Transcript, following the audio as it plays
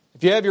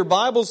If you have your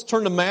Bibles,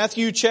 turn to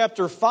Matthew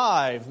chapter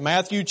 5.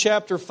 Matthew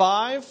chapter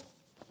 5.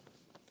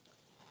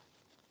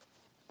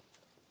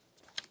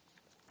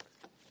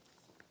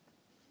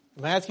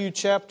 Matthew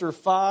chapter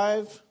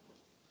 5.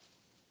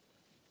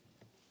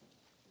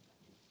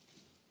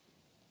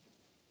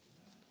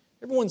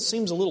 Everyone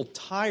seems a little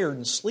tired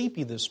and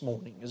sleepy this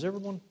morning. Is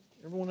everyone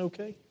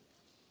okay?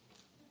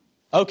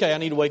 Okay, I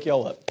need to wake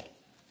y'all up.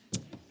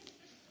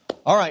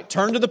 All right,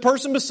 turn to the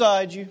person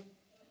beside you.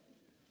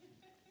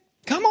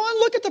 Come on,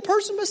 look at the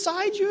person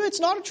beside you. It's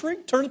not a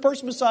trick. Turn to the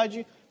person beside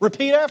you.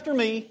 Repeat after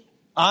me.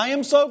 I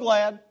am so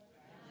glad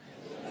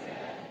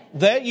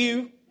that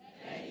you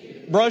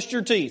brushed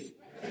your teeth.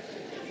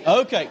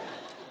 Okay.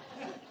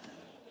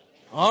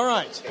 All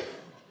right.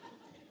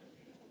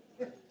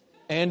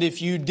 And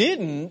if you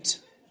didn't,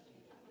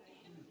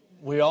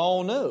 we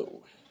all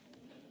know.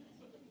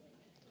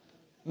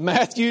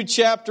 Matthew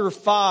chapter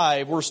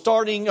 5.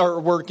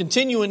 We're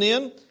continuing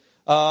in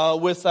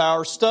with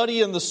our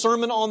study in the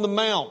Sermon on the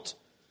Mount.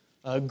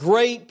 A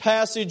great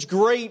passage,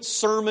 great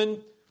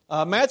sermon.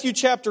 Matthew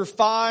chapter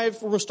 5, we're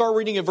going to start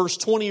reading at verse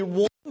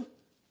 21.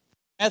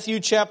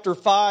 Matthew chapter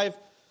 5,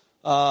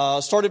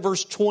 start at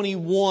verse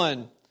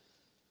 21.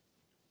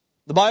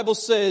 The Bible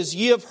says,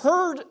 "Ye have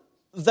heard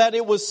that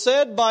it was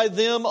said by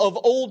them of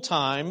old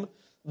time,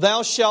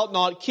 Thou shalt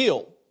not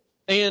kill,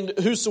 and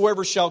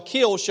whosoever shall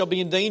kill shall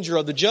be in danger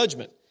of the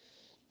judgment.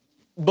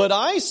 But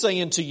I say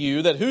unto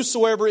you that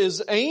whosoever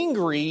is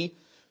angry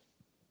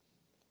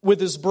with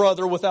his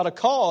brother without a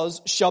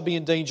cause shall be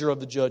in danger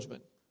of the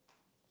judgment.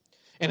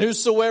 And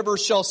whosoever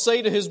shall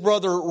say to his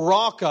brother,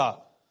 Raca,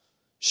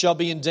 shall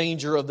be in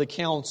danger of the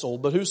council.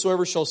 But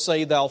whosoever shall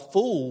say, Thou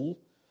fool,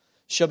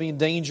 shall be in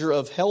danger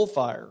of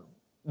hellfire.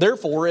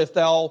 Therefore, if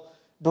thou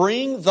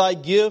bring thy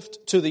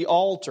gift to the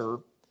altar,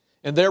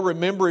 and there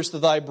rememberest that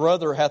thy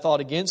brother hath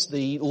aught against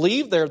thee,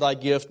 leave there thy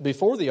gift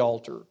before the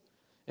altar,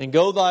 and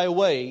go thy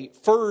way.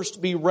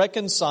 First be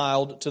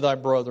reconciled to thy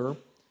brother,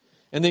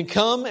 and then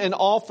come and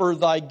offer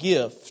thy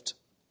gift.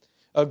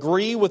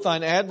 Agree with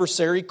thine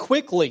adversary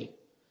quickly,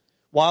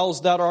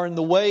 whiles thou art in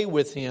the way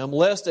with him,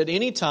 lest at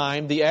any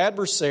time the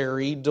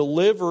adversary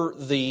deliver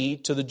thee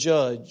to the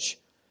judge,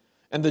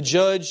 and the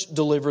judge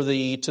deliver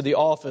thee to the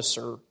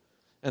officer,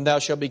 and thou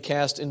shalt be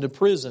cast into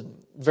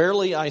prison.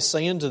 Verily I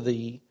say unto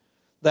thee,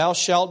 thou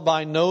shalt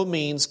by no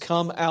means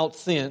come out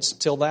thence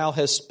till thou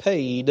hast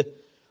paid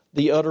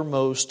the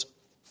uttermost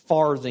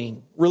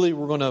farthing." Really,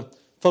 we're going to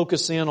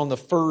focus in on the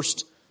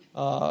first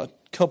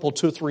couple,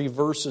 2 or 3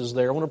 verses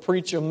there. I want to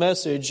preach a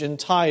message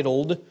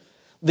entitled,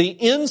 "The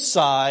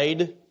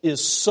Inside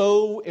is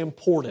So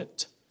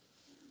Important."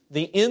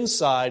 The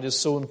inside is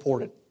so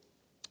important.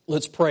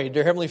 Let's pray.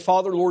 Dear Heavenly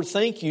Father, Lord,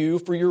 thank you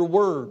for your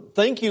word.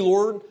 Thank you,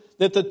 Lord,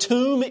 that the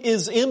tomb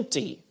is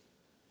empty,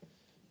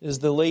 as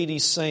the lady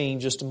sang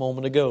just a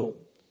moment ago.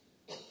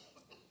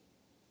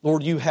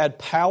 Lord, you had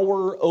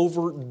power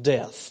over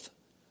death,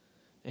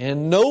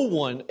 and no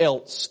one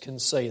else can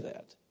say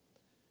that.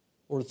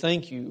 Lord,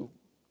 thank you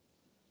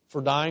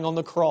for dying on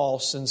the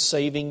cross and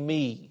saving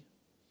me.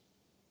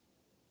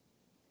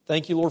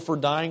 Thank you, Lord, for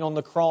dying on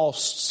the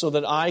cross so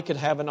that I could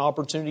have an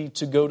opportunity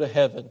to go to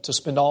heaven, to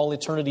spend all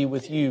eternity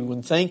with you.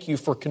 And thank you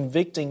for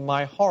convicting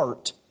my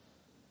heart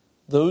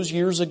those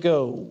years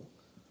ago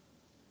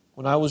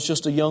when I was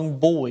just a young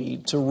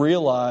boy to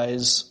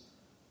realize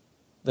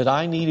that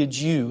I needed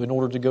you in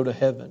order to go to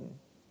heaven.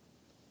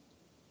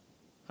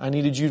 I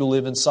needed you to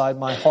live inside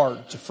my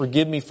heart, to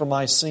forgive me for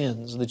my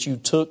sins, that you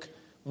took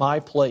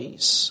my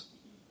place,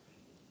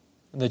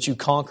 and that you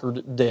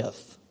conquered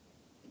death.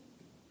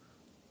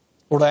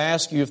 Lord, I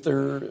ask you if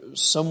there's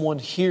someone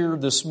here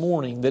this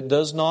morning that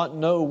does not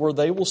know where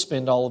they will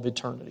spend all of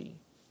eternity,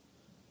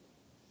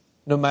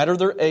 no matter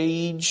their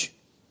age,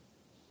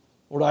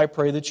 Lord, I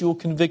pray that you will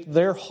convict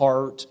their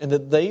heart and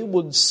that they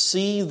would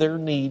see their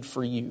need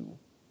for you.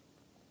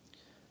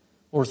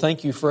 Lord,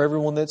 thank you for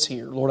everyone that's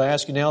here. Lord, I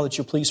ask you now that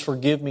you'll please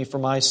forgive me for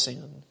my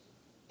sin.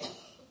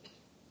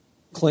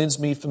 Cleanse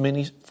me from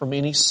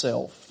any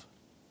self.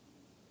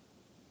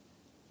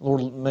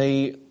 Lord,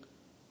 may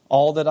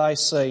all that I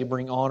say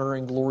bring honor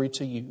and glory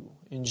to you.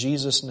 In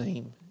Jesus'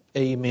 name,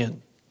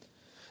 amen.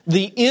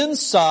 The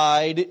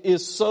inside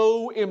is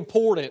so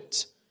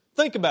important.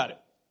 Think about it.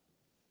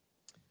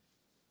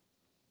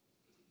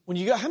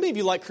 How many of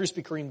you like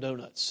Krispy Kreme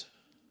donuts?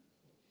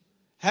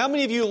 How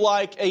many of you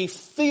like a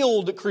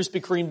filled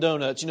Krispy Kreme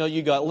donuts? You know,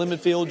 you got lemon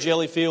filled,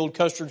 jelly filled,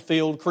 custard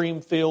filled,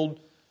 cream filled,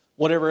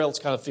 whatever else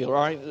kind of filled. All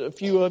right, a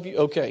few of you?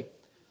 Okay.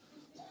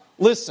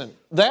 Listen,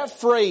 that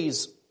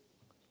phrase,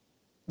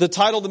 the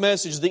title of the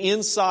message, "The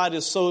Inside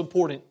is So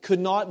Important," could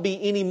not be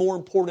any more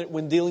important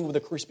when dealing with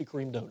a Krispy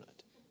Kreme donut.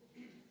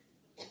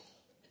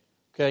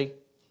 Okay?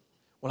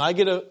 When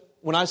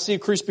I see a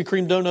Krispy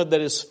Kreme donut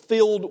that is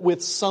filled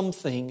with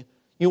something,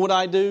 you know what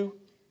I do?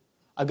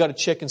 I've got to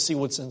check and see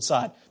what's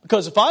inside.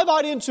 Because if I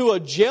bite into a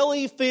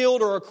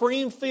jelly-filled or a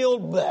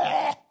cream-filled,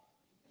 bleh.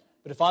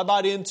 But if I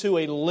bite into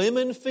a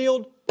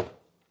lemon-filled,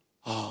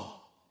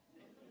 oh.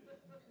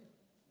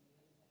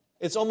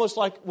 It's almost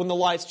like when the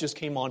lights just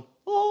came on.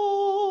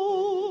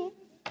 Oh.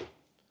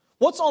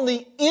 What's on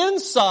the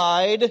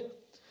inside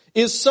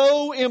is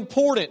so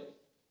important.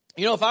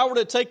 You know, if I were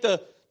to take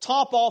the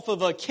top off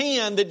of a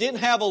can that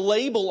didn't have a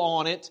label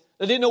on it,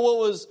 I didn't know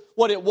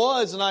what it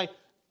was, and I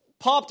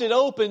popped it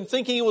open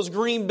thinking it was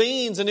green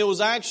beans and it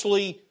was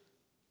actually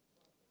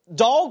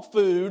dog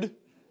food,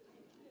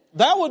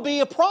 that would be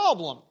a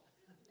problem.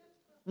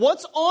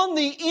 What's on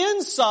the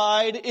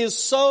inside is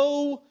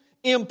so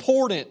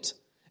important.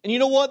 And you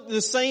know what?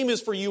 The same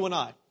is for you and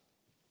I.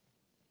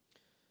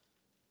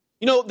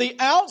 You know, the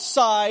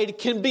outside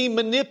can be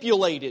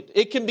manipulated.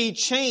 It can be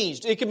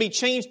changed. It can be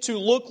changed to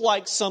look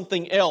like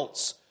something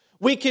else.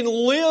 We can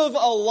live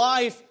a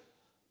life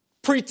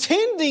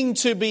pretending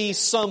to be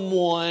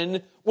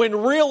someone when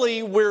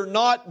really we're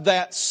not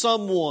that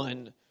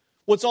someone.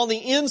 What's on the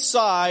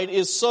inside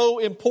is so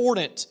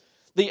important.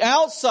 The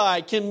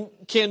outside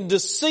can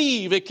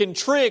deceive, it can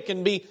trick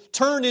and be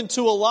turned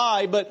into a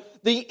lie, but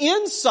the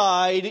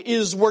inside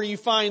is where you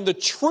find the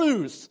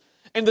truth.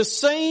 And the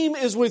same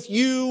is with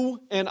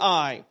you and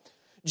I.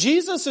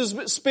 Jesus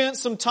has spent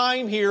some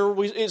time here.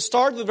 It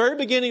started at the very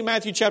beginning of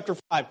Matthew chapter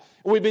 5.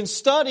 We've been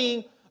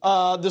studying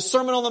the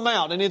Sermon on the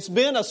Mount, and it's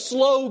been a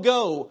slow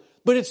go,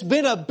 but it's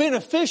been a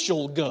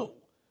beneficial go.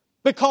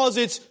 Because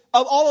it's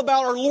all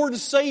about our Lord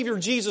and Savior,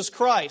 Jesus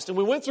Christ. And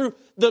we went through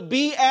the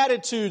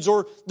Beatitudes,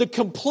 or the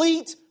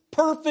complete,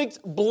 perfect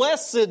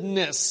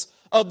blessedness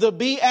of the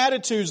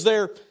Beatitudes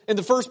there in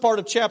the first part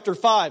of chapter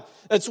 5.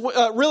 It's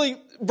really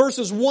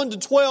verses 1 to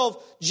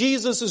 12,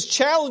 Jesus is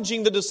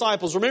challenging the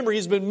disciples. Remember,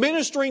 He's been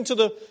ministering to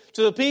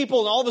the people,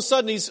 and all of a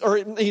sudden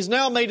He's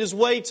now made His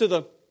way to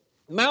the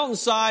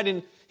mountainside,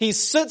 and He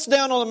sits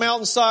down on the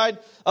mountainside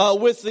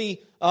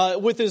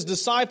with His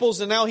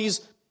disciples, and now He's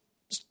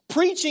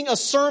preaching a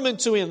sermon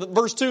to him.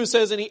 Verse 2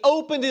 says, and He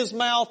opened His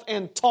mouth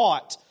and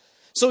taught.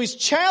 So He's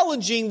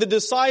challenging the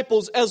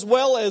disciples as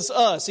well as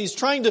us. He's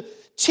trying to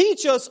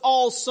teach us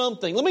all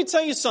something. Let me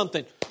tell you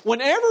something.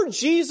 Whenever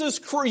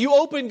you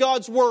open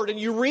God's Word and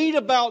you read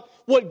about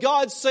what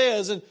God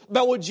says and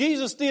about what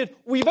Jesus did,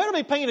 we better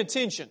be paying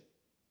attention.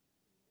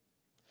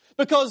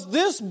 Because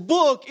this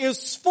book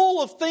is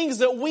full of things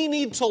that we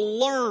need to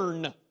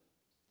learn.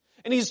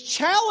 And He's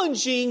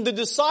challenging the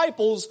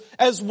disciples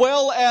as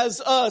well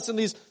as us. And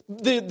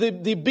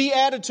the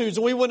Beatitudes,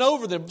 and we went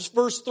over them.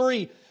 Verse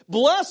 3,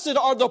 blessed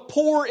are the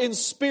poor in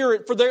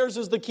spirit, for theirs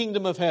is the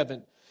kingdom of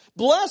heaven.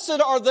 Blessed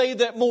are they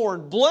that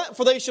mourn,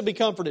 for they shall be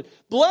comforted.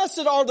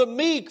 Blessed are the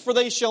meek, for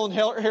they shall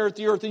inherit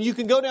the earth. And you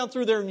can go down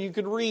through there and you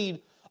can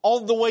read all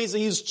of the ways that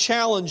He's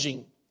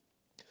challenging.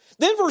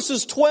 Then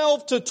verses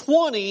 12 to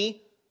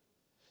 20,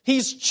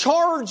 He's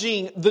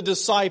charging the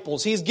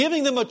disciples. He's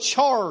giving them a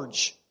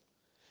charge.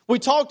 We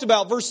talked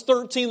about verse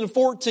 13 and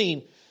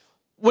 14.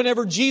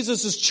 Whenever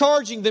Jesus is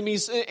charging them,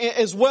 He's,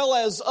 as well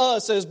as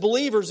us as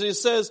believers, it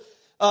says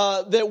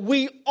that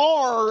we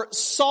are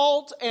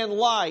salt and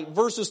light.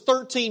 Verses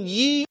 13,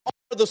 ye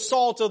are the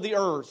salt of the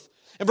earth.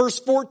 And verse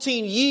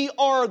 14, ye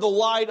are the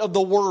light of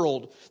the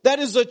world. That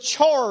is a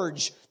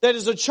charge. That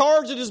is a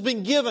charge that has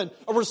been given,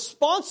 a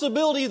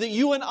responsibility that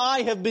you and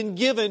I have been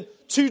given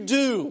to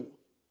do.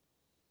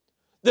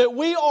 That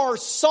we are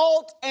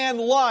salt and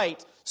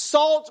light.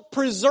 Salt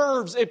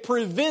preserves, it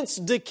prevents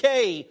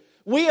decay.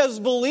 We as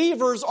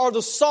believers are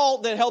the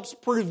salt that helps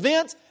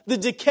prevent the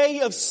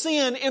decay of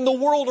sin in the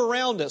world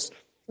around us.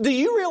 Do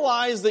you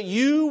realize that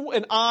you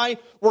and I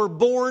were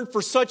born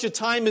for such a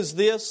time as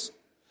this?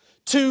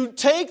 To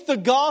take the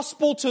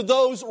gospel to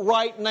those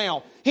right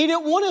now. He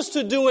didn't want us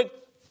to do it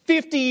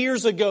 50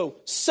 years ago,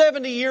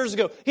 70 years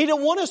ago. He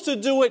didn't want us to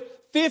do it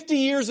 50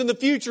 years in the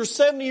future,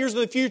 70 years in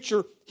the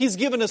future. He's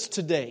given us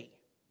today.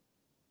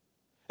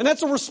 And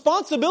that's a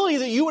responsibility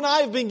that you and I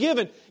have been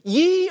given.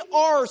 Ye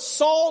are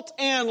salt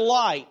and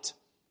light.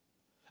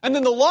 And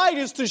then the light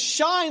is to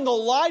shine the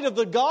light of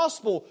the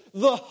gospel,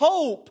 the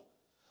hope,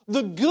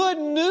 the good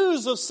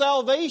news of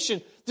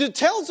salvation that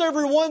tells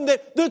everyone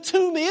that the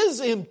tomb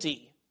is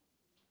empty.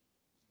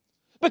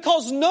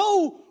 Because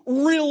no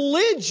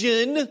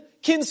religion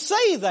can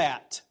say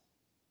that.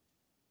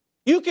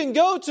 You can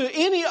go to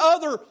any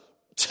other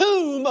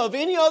tomb of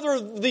any other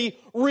of the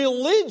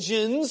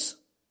religions,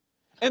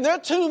 and their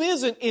tomb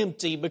isn't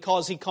empty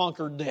because He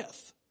conquered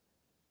death.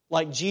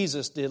 Like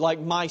Jesus did,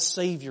 like my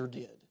Savior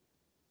did.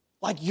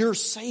 Like your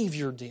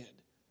Savior did.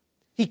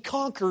 He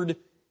conquered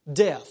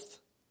death.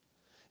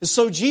 And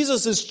so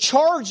Jesus is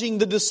charging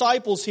the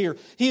disciples here.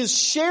 He is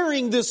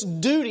sharing this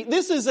duty.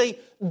 This is a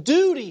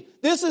duty.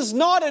 This is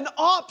not an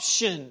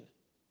option.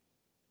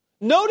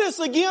 Notice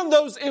again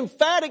those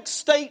emphatic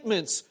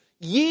statements.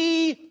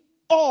 Ye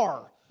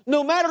are.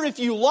 No matter if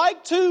you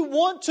like to,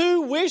 want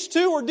to, wish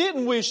to, or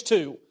didn't wish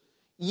to.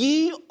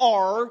 Ye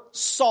are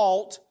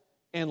salt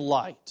and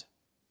light.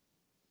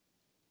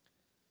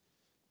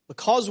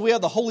 Because we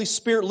have the Holy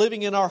Spirit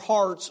living in our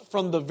hearts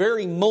from the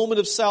very moment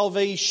of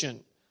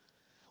salvation,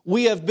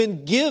 we have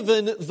been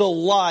given the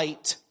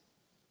light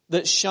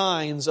that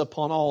shines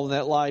upon all, and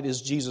that light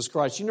is Jesus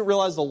Christ. You don't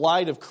realize the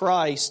light of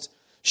Christ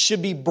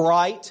should be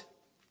bright?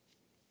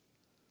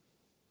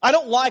 I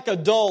don't like a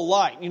dull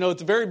light. You know, at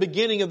the very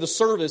beginning of the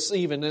service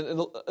even,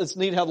 and it's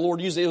neat how the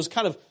Lord used it. It was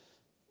kind of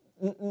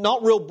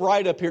not real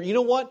bright up here. You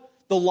know what?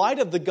 The light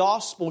of the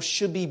gospel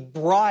should be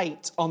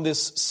bright on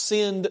this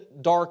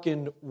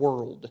sin-darkened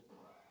world.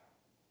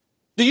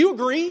 Do you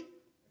agree?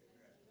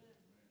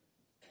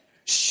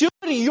 Should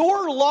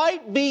your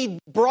light be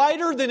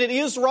brighter than it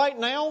is right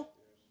now?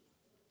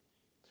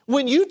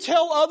 When you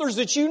tell others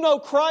that you know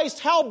Christ,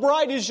 how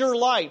bright is your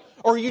light?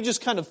 Or you just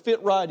kind of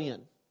fit right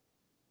in?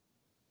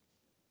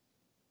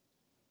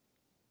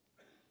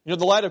 You know,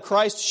 the light of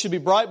Christ should be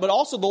bright, but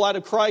also the light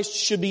of Christ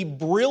should be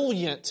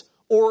brilliant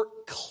or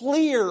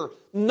clear,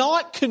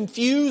 not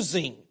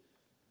confusing.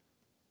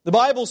 The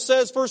Bible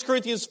says, 1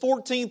 Corinthians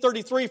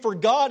 14:33, "For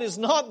God is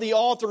not the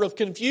author of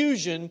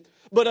confusion,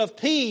 but of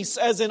peace,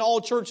 as in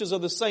all churches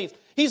of the saints."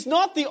 He's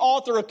not the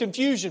author of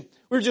confusion.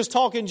 We were just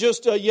talking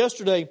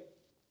yesterday,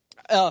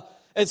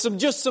 and some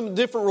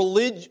different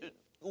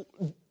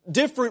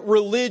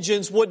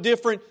religions, what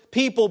different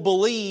people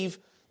believe.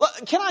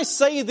 Can I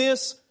say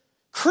this?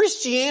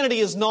 Christianity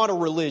is not a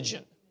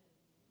religion.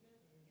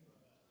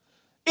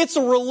 It's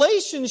a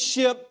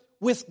relationship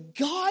with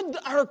God,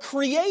 our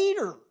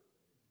Creator.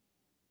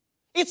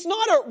 It's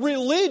not a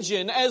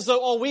religion as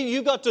though,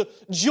 you've got to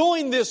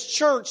join this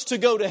church to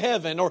go to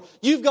heaven, or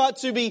you've got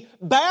to be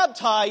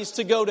baptized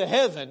to go to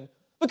heaven,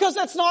 because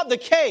that's not the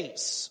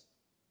case.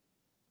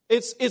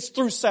 It's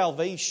through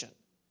salvation.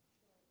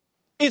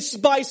 It's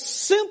by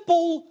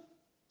simple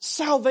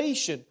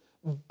salvation,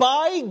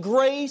 by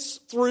grace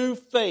through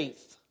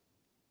faith.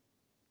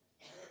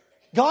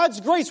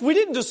 God's grace, we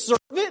didn't deserve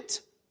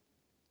it.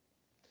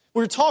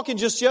 We were talking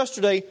just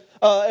yesterday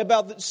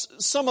about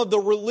some of the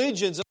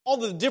religions and all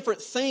the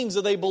different things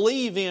that they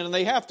believe in, and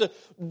they have to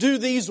do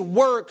these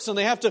works, and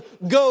they have to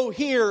go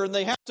here, and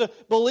they have to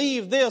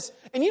believe this.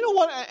 And you know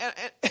what?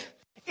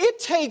 It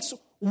takes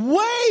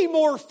way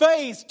more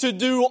faith to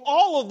do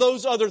all of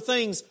those other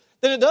things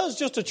than it does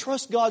just to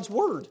trust God's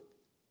Word.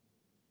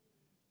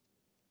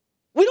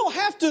 We don't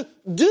have to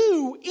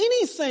do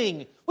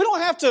anything. We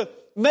don't have to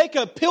make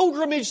a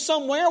pilgrimage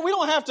somewhere. We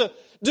don't have to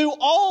do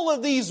all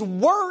of these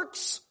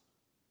works.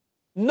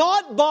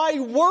 Not by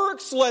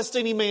works, lest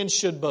any man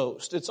should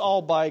boast. It's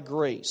all by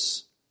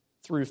grace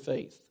through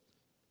faith.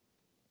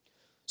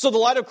 So the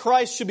light of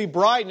Christ should be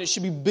bright, and it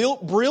should be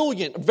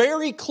brilliant,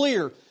 very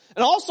clear.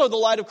 And also the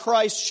light of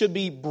Christ should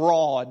be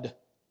broad,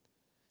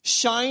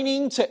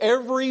 shining to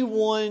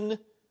everyone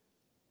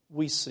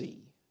we see.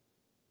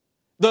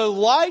 The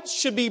light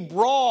should be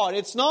broad.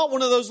 It's not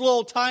one of those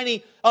little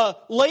tiny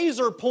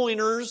laser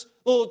pointers,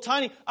 little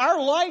tiny.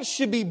 Our light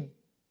should be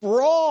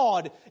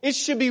broad. It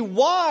should be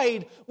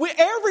wide.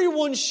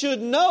 Everyone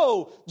should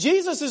know.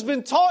 Jesus has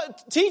been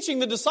teaching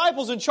the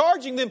disciples and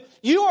charging them,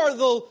 you are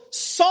the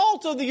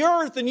salt of the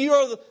earth and you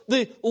are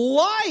the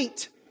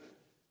light.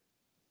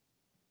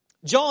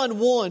 John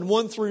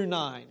 1 through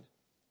 9.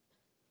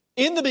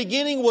 In the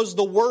beginning was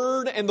the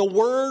Word, and the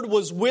Word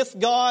was with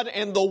God,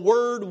 and the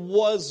Word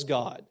was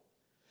God.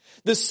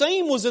 The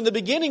same was in the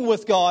beginning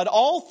with God.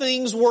 All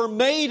things were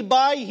made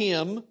by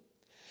Him,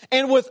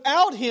 and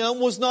without Him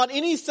was not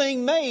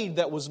anything made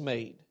that was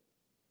made.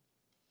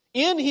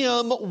 In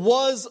Him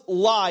was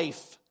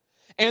life,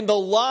 and the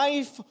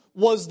life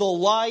was the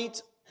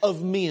light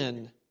of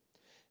men.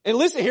 And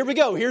listen, here we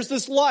go. Here's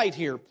this light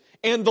here.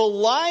 And the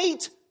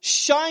light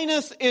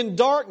shineth in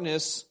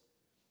darkness,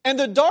 and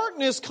the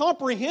darkness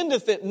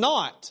comprehendeth it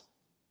not.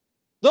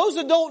 Those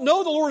that don't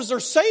know the Lord as their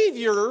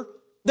Savior,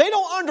 they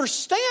don't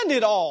understand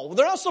it all.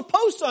 They're not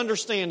supposed to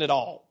understand it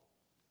all.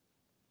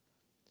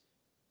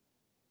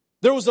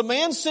 There was a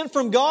man sent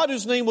from God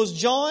whose name was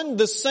John.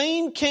 The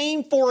same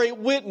came for a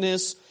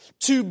witness,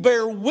 to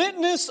bear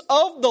witness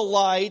of the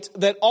light,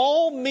 that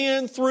all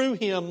men through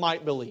him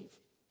might believe.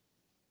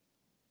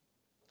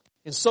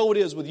 And so it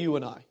is with you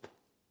and I.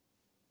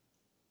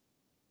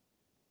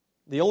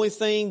 The only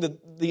thing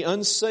that the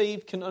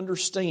unsaved can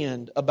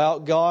understand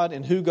about God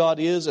and who God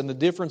is and the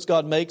difference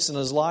God makes in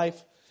his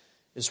life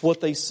is what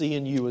they see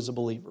in you as a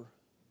believer.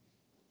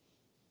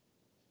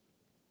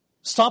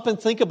 Stop and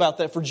think about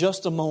that for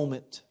just a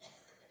moment.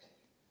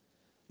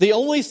 The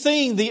only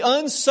thing the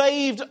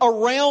unsaved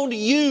around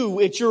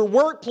you, at your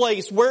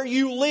workplace, where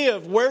you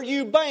live, where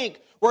you bank,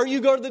 where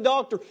you go to the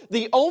doctor,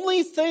 the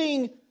only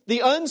thing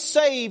the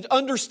unsaved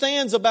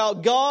understands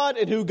about God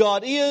and who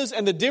God is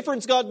and the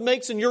difference God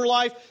makes in your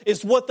life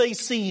is what they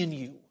see in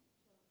you.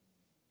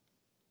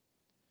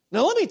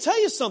 Now let me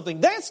tell you something.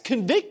 That's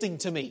convicting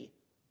to me.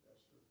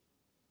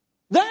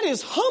 That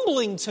is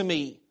humbling to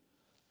me.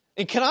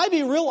 And can I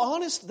be real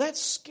honest?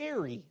 That's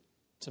scary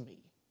to me.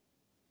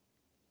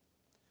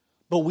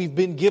 But we've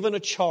been given a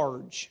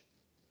charge.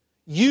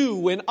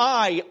 You and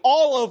I,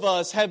 all of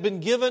us have been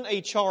given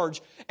a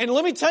charge. And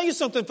let me tell you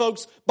something,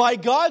 folks. By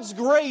God's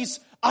grace,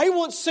 I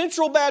want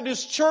Central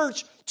Baptist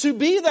Church to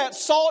be that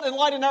salt and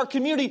light in our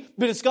community,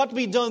 but it's got to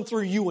be done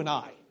through you and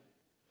I.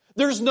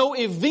 There's no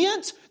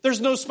event,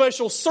 there's no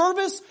special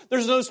service,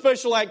 there's no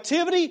special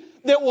activity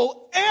that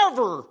will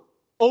ever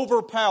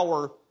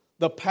overpower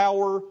the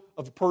power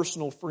of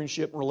personal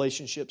friendship and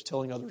relationships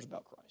telling others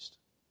about Christ.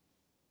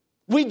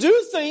 We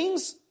do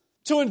things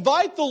to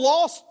invite the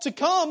lost to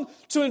come,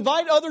 to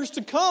invite others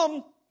to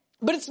come,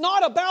 But it's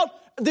not about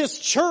this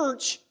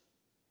church.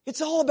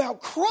 It's all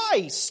about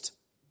Christ.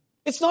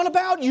 It's not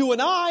about you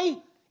and I.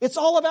 It's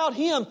all about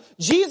Him.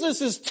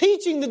 Jesus is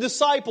teaching the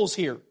disciples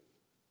here.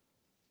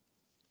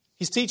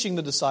 He's teaching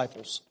the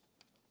disciples.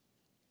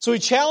 So He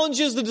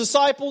challenges the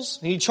disciples,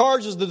 He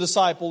charges the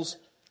disciples,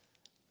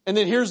 and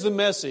then here's the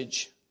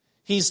message.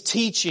 He's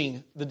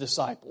teaching the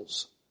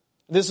disciples.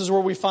 This is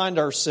where we find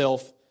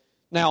ourselves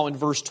now in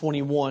verse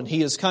 21.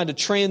 He has kind of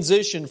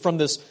transitioned from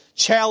this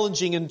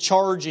challenging and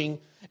charging,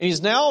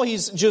 and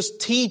he's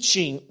just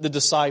teaching the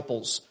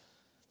disciples.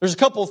 There's a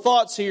couple of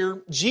thoughts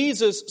here.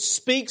 Jesus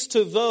speaks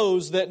to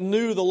those that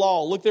knew the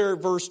law. Look there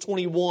at verse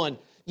 21.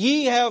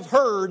 Ye have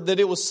heard that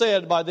it was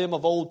said by them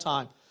of old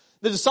time.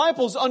 The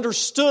disciples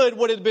understood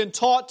what had been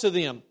taught to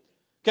them.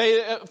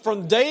 Okay,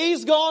 from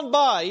days gone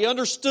by, they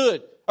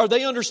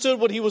understood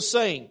what He was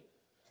saying.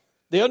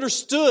 They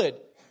understood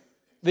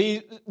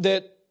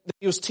that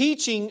He was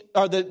teaching,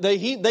 or that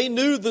they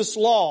knew this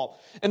law.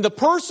 And the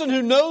person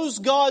who knows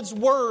God's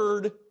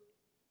Word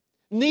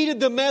needed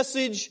the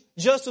message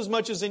just as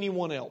much as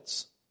anyone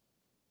else.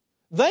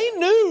 They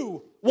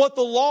knew what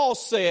the law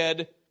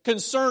said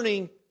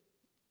concerning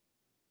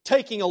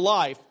taking a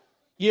life.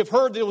 Ye have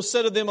heard that it was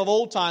said of them of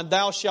old time,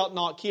 thou shalt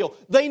not kill.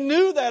 They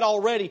knew that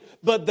already,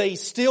 but they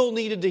still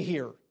needed to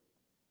hear.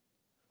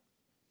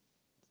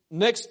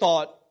 Next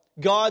thought,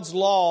 God's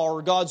law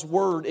or God's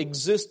Word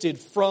existed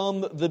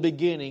from the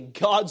beginning.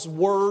 God's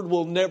Word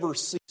will never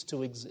cease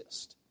to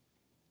exist.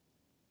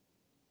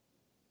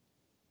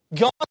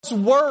 God's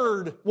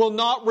Word will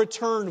not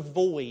return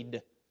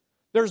void.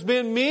 There's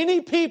been many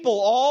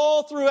people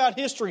all throughout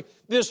history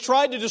that has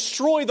tried to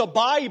destroy the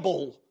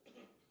Bible,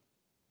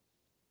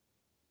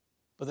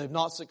 but they've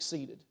not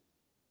succeeded.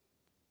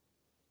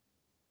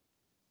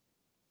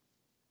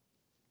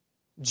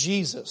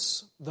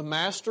 Jesus, the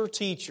master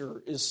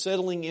teacher, is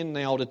settling in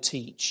now to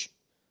teach.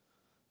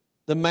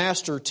 The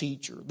master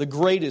teacher, the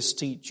greatest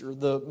teacher,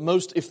 the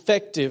most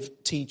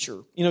effective teacher.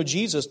 You know,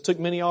 Jesus took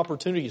many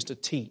opportunities to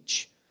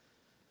teach.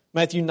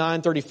 Matthew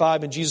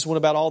 9:35, and Jesus went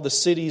about all the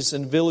cities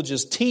and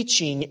villages,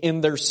 teaching in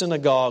their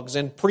synagogues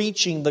and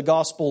preaching the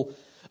gospel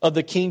of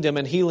the kingdom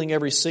and healing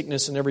every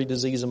sickness and every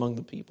disease among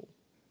the people.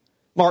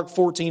 Mark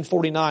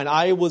 14:49,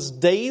 I was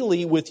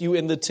daily with you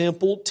in the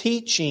temple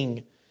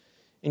teaching,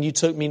 and you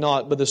took me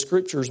not, but the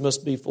Scriptures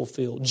must be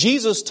fulfilled.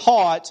 Jesus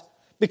taught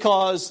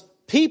because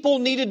people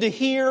needed to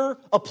hear,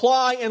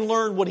 apply, and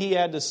learn what He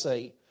had to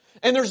say.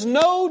 And there's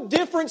no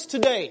difference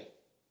today.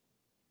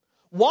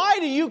 Why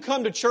do you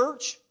come to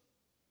church?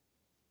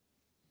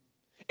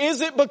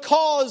 Is it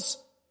because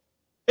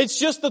it's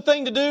just the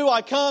thing to do?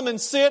 I come and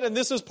sit and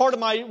this is part of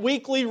my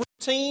weekly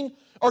routine?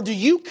 Or do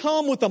you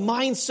come with a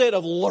mindset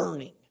of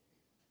learning?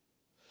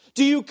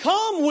 Do you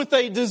come with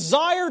a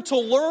desire to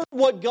learn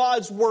what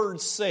God's Word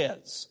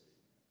says?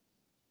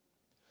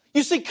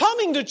 You see,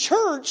 coming to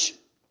church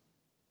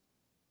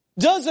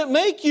doesn't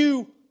make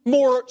you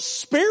more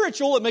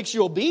spiritual. It makes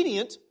you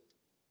obedient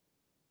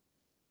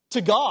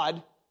to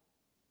God.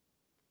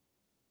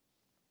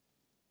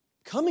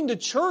 Coming to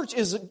church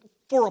is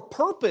for a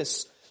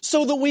purpose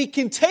so that we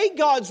can take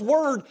God's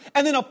Word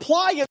and then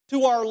apply it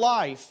to our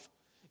life.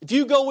 If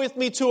you go with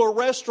me to a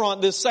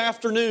restaurant this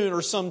afternoon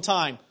or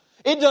sometime,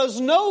 it does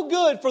no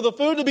good for the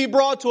food to be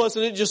brought to us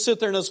and it just sit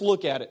there and us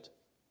look at it.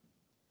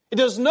 It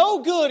does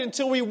no good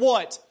until we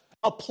what?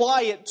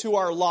 Apply it to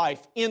our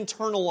life,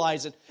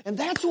 internalize it. And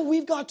that's what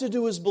we've got to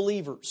do as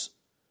believers.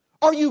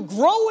 Are you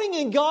growing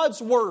in God's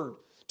Word?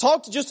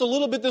 Talked just a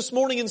little bit this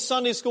morning in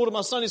Sunday school to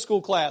my Sunday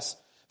school class.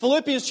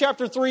 Philippians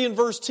chapter 3 and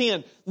verse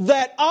 10.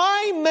 That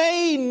I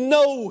may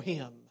know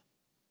Him.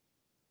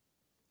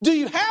 Do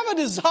you have a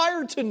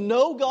desire to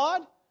know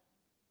God?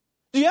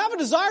 Do you have a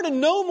desire to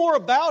know more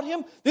about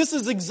Him? This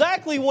is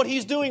exactly what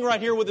He's doing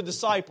right here with the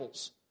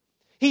disciples.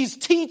 He's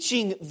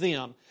teaching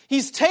them.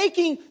 He's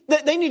taking,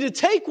 that they need to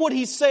take what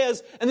He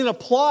says and then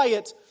apply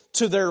it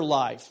to their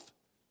life.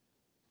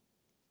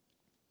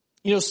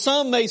 You know,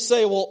 some may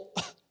say, well,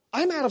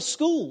 I'm out of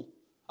school.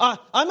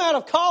 I'm out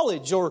of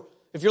college. Or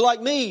if you're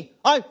like me,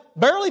 I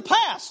barely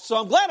passed, so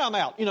I'm glad I'm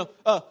out. We don't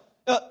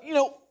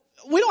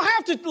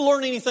have to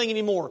learn anything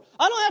anymore.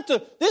 I don't have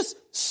to, this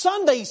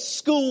Sunday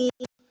school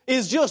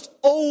is just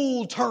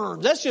old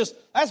terms.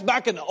 That's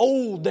back in the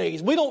old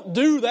days. We don't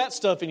do that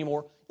stuff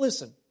anymore.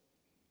 Listen,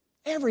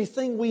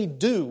 everything we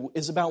do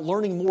is about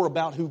learning more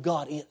about who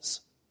God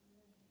is.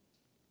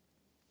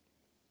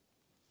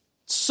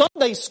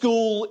 Sunday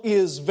school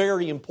is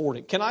very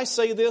important. Can I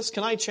say this?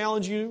 Can I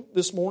challenge you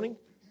this morning?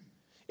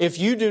 If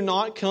you do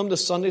not come to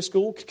Sunday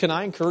school, can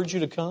I encourage you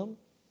to come?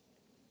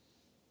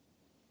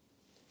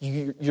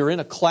 You're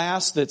in a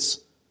class that's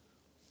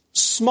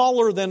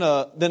smaller than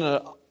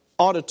an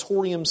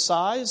auditorium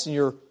size, and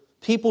you're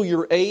people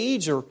your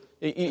age, or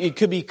it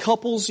could be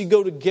couples you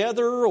go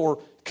together, or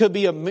it could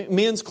be a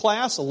men's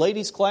class, a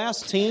ladies'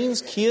 class,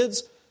 teens,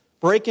 kids,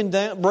 broken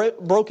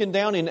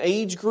down in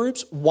age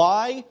groups.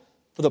 Why?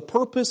 For the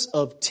purpose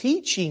of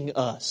teaching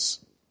us.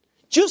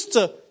 Just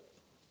to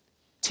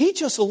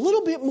teach us a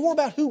little bit more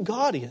about who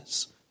God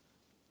is.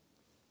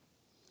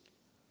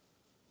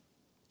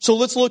 So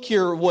let's look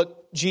here at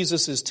what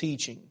Jesus is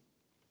teaching.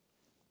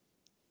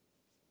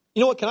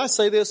 You know what, can I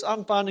say this?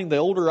 I'm finding the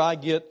older I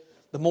get,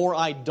 the more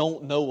I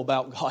don't know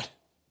about God.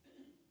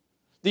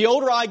 The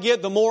older I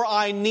get, the more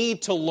I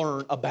need to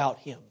learn about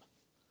Him.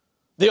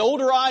 The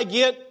older I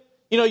get,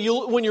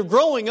 when you're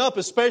growing up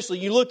especially,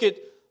 you look at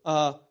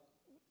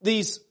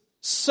these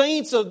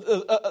saints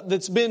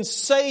that's been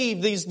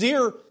saved, these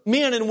dear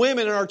men and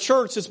women in our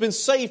church that's been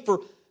saved for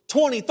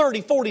 20,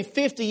 30, 40,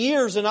 50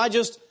 years, and I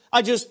just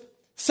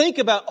think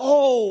about,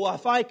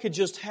 if I could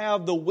just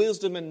have the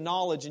wisdom and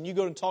knowledge, and you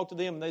go and talk to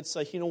them, and they'd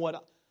say, you know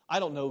what, I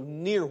don't know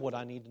near what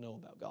I need to know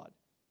about God.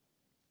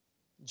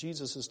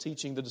 Jesus is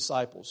teaching the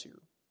disciples here.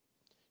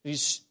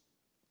 He's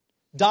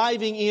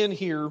diving in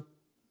here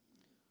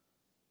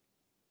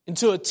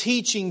into a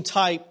teaching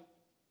type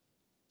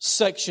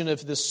section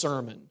of this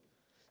sermon.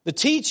 The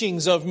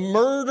teachings of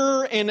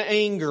murder and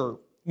anger.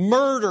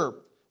 Murder.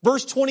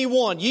 Verse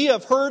 21, ye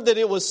have heard that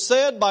it was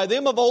said by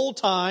them of old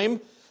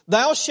time,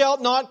 thou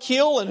shalt not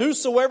kill, and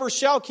whosoever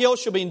shall kill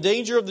shall be in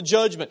danger of the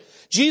judgment.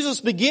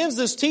 Jesus begins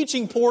this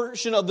teaching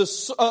portion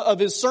of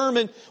his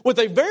sermon with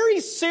a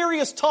very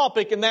serious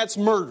topic, and that's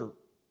murder.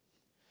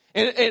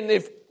 And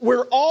if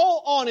we're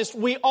all honest,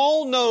 we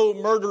all know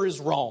murder is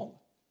wrong.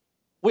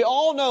 We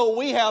all know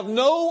we have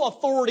no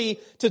authority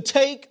to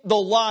take the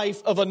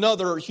life of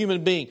another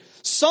human being.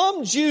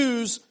 Some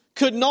Jews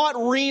could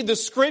not read the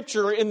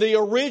Scripture in the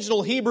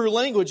original Hebrew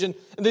language, and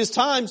at these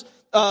times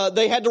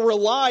they had to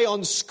rely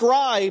on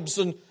scribes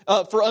and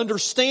for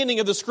understanding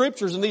of the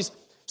Scriptures. And these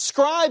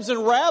scribes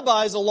and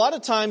rabbis, a lot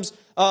of times,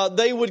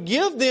 they would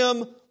give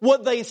them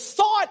what they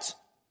thought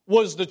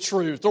was the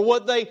truth, or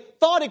what they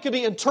thought it could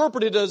be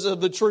interpreted as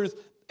of the truth,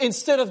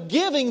 instead of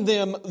giving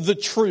them the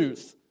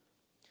truth.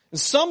 And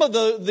some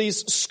of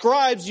these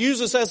scribes use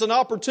this as an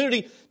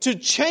opportunity to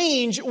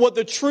change what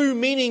the true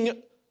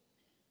meaning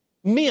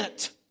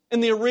meant in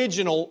the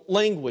original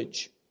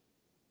language.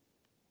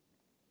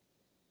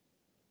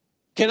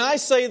 Can I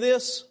say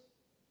this?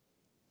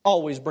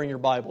 Always bring your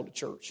Bible to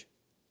church.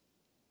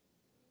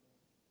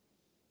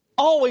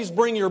 Always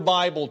bring your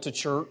Bible to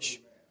church.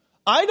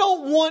 I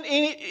don't want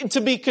it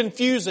to be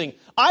confusing.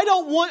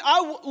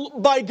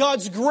 By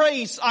God's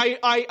grace,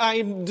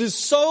 I'm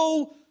just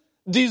so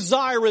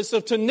desirous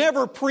of to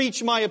never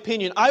preach my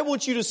opinion. I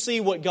want you to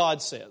see what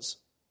God says.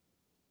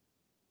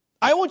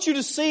 I want you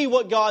to see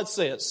what God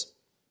says.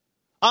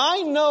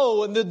 I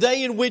know in the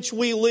day in which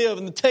we live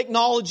and the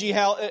technology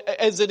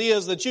as it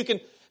is, that you can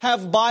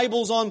have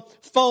Bibles on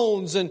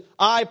phones and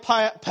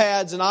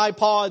iPads and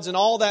iPods and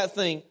all that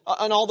thing,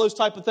 and all those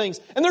type of things.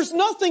 And there's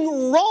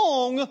nothing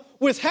wrong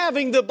with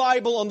having the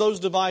Bible on those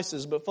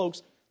devices. But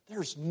folks,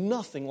 there's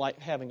nothing like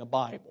having a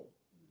Bible.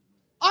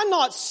 I'm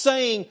not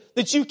saying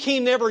that you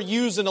can never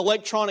use an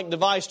electronic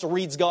device to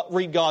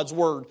read God's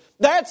Word.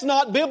 That's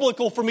not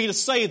biblical for me to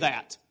say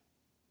that.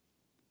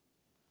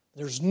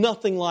 There's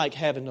nothing like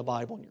having the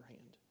Bible in your hand.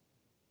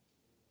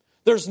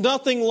 There's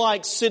nothing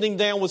like sitting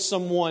down with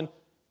someone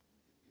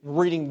and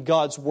reading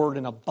God's Word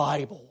in a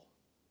Bible.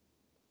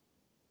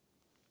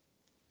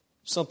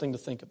 Something to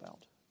think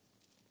about.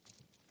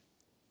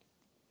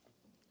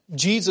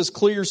 Jesus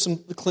clears some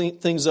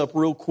things up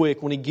real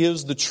quick when He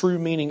gives the true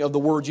meaning of the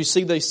words. You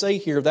see, they say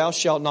here, thou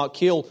shalt not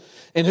kill,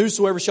 and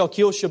whosoever shall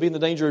kill shall be in the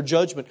danger of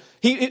judgment.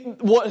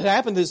 What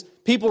happened is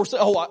people were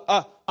saying,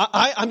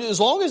 as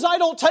long as I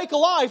don't take a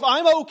life,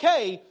 I'm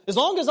okay. As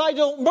long as I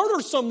don't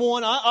murder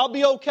someone, I'll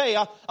be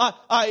okay.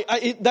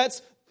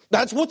 That's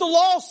what the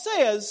law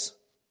says.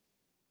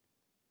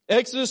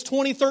 Exodus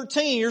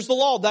 20:13, here's the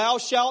law, thou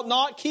shalt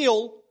not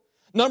kill.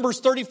 Numbers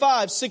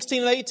 35,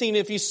 16 and 18,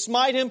 if you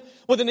smite him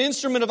with an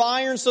instrument of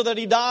iron so that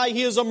he die,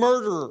 he is a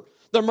murderer.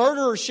 The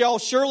murderer shall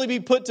surely be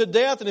put to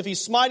death, and if he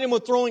smite him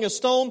with throwing a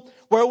stone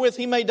wherewith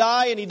he may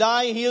die, and he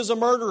die, he is a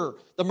murderer.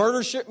 The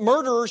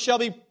murderer shall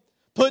be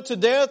put to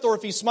death, or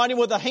if he smite him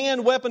with a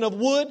hand weapon of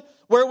wood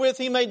wherewith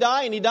he may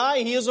die, and he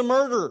die, he is a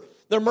murderer.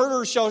 The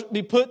murderer shall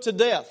be put to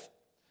death.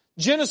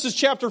 Genesis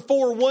chapter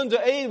 4, 1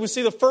 to 8, we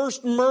see the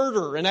first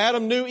murder. And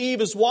Adam knew Eve,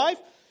 his wife.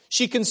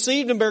 She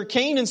conceived and bare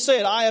Cain and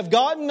said, I have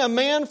gotten a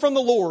man from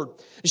the Lord.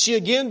 And she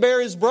again bare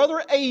his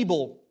brother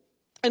Abel.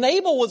 And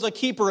Abel was a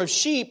keeper of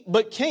sheep,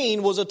 but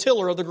Cain was a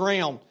tiller of the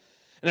ground.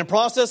 And in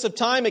process of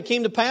time it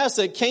came to pass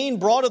that Cain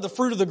brought of the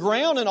fruit of the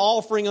ground an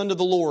offering unto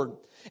the Lord.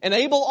 And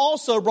Abel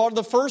also brought of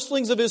the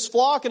firstlings of his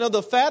flock and of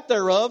the fat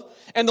thereof.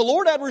 And the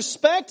Lord had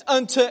respect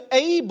unto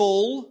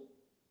Abel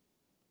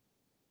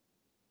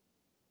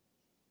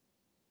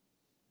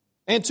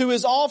and to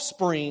his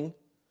offspring,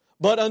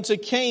 but unto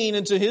Cain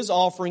and to his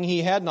offering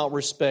he had not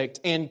respect.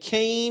 And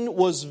Cain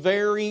was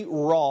very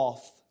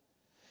wroth,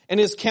 and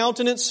his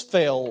countenance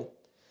fell.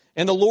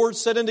 And the Lord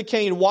said unto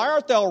Cain, why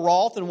art thou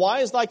wroth, and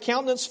why is thy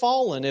countenance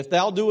fallen? If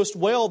thou doest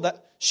well,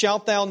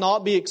 shalt thou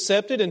not be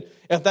accepted? And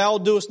if thou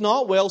doest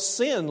not well,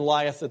 sin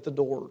lieth at the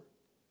door.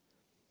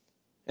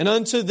 And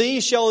unto thee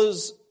shall be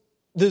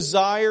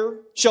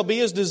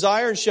his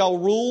desire, and shall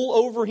rule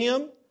over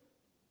him.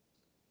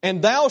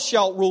 And thou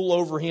shalt rule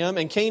over him.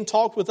 And Cain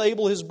talked with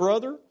Abel his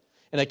brother.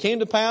 And it came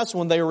to pass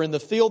when they were in the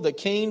field that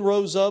Cain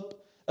rose up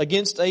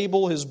against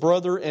Abel his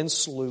brother and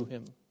slew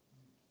him.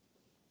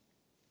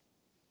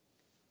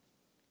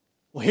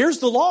 Well, here's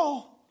the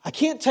law. I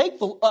can't take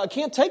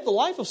the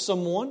life of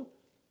someone.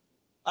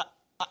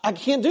 I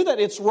can't do that.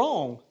 It's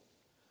wrong.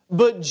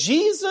 But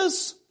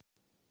Jesus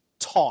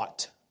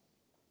taught.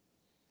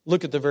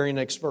 Look at the very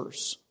next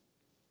verse.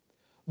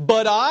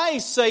 But I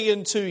say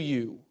unto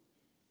you,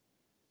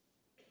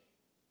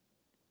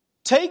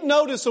 take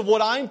notice of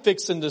what I'm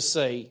fixing to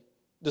say,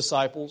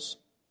 disciples,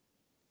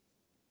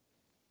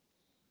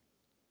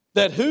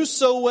 that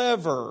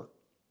whosoever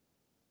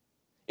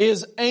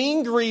is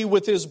angry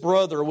with his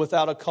brother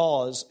without a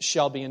cause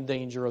shall be in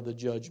danger of the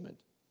judgment.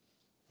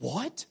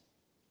 What?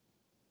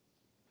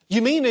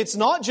 You mean it's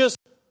not just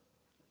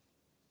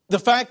the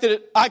fact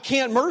that I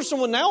can't murder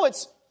someone now?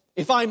 It's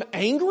if I'm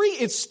angry,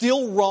 it's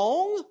still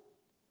wrong?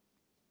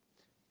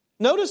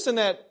 Notice in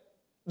that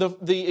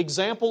the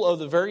example of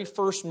the very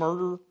first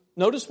murder,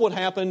 notice what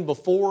happened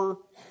before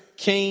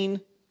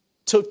Cain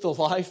took the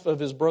life of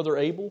his brother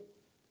Abel.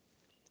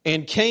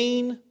 And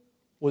Cain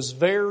was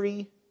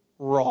very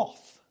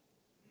wroth,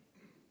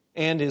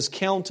 and his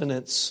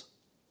countenance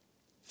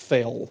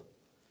fell.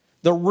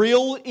 The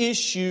real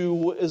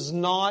issue is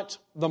not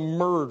the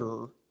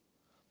murder.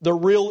 The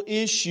real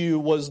issue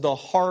was the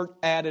heart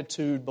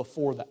attitude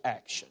before the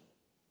action.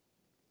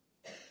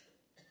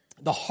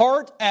 The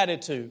heart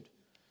attitude.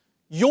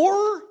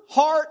 Your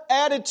heart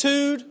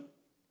attitude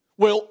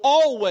will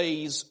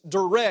always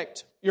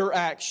direct your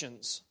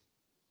actions.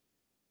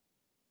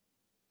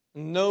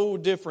 No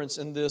difference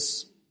in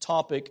this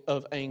topic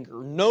of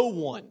anger. No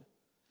one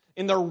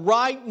in their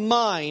right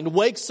mind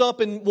wakes up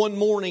in one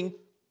morning,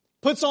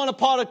 puts on a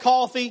pot of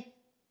coffee,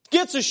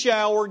 gets a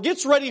shower,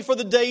 gets ready for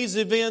the day's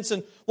events,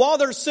 and while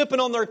they're sipping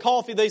on their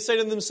coffee, they say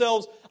to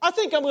themselves, I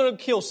think I'm going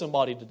to kill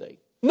somebody today.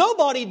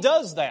 Nobody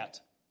does that.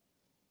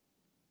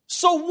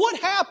 So what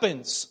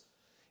happens?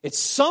 It's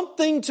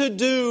something to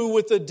do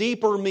with a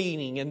deeper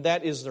meaning, and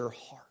that is their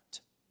heart.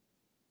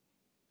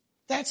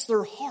 That's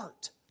their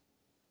heart.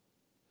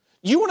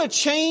 You want to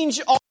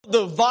change all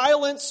the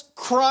violence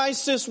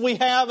crisis we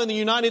have in the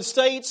United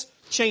States?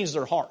 Change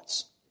their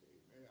hearts.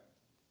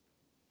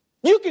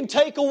 You can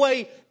take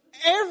away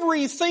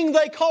everything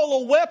they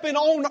call a weapon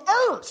on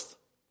earth,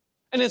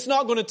 and it's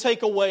not going to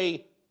take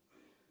away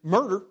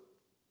murder.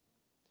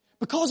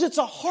 Because it's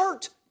a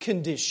heart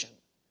condition.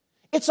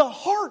 It's a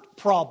heart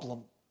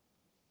problem.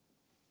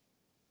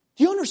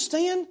 Do you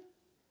understand?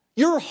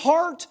 Your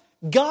heart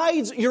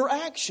guides your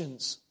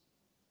actions.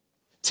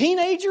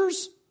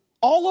 Teenagers,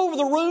 all over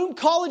the room,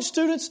 college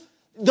students,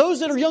 those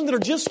that are young that are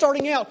just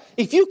starting out,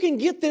 if you can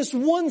get this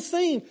one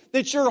thing,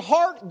 that your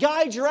heart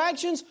guides your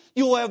actions,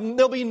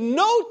 there'll be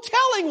no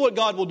telling what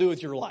God will do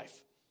with your life.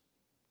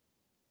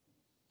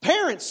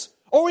 Parents,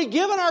 are we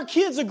giving our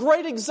kids a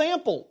great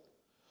example?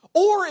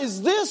 Or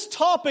is this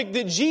topic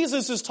that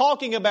Jesus is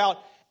talking about,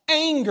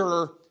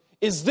 anger,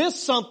 is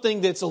this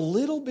something that's a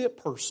little bit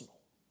personal?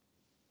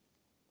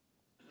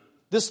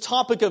 This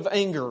topic of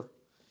anger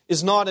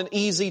is not an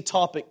easy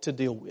topic to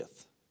deal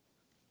with.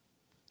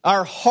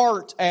 Our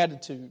heart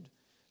attitude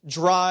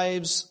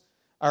drives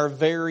our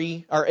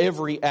every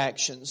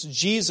actions.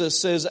 Jesus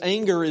says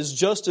anger is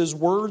just as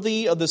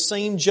worthy of the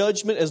same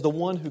judgment as the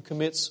one who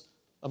commits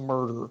a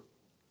murder.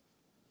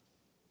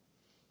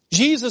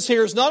 Jesus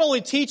here is not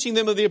only teaching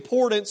them of the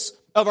importance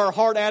of our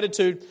heart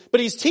attitude, but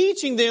He's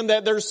teaching them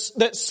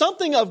that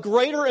something of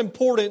greater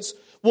importance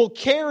will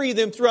carry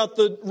them throughout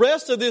the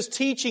rest of this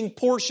teaching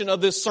portion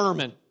of this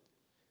sermon.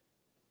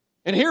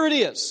 And here it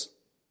is.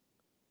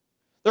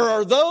 There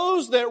are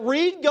those that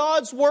read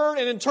God's Word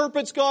and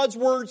interprets God's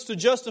words to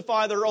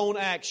justify their own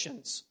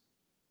actions,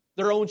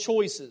 their own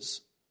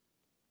choices,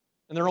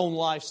 and their own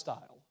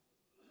lifestyle.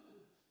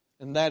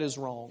 And that is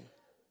wrong.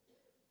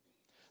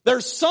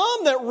 There's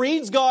some that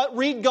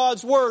read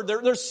God's Word.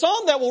 There's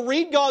some that will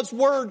read God's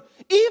Word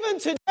even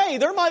today.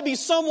 There might be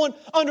someone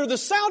under the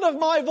sound of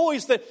my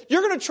voice that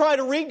you're going to try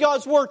to read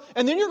God's Word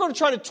and then you're going to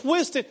try to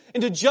twist it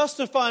into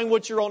justifying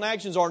what your own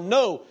actions are.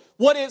 No.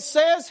 What it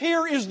says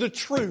here is the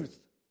truth.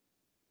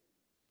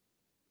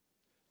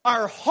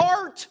 Our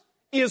heart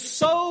is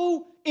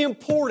so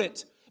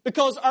important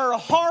because our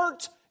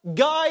heart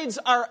guides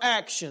our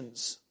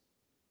actions.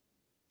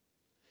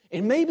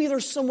 And maybe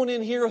there's someone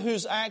in here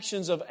whose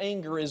actions of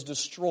anger is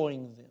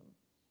destroying them.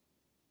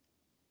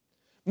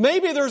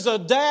 Maybe there's a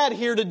dad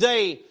here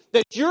today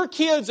that your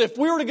kids, if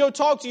we were to go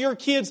talk to your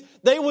kids,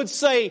 they would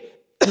say,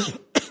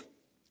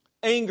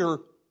 anger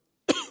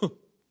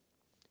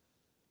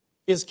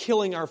is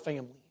killing our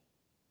family.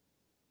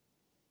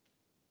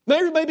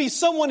 There may be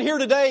someone here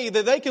today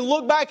that they can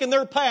look back in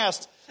their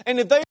past, and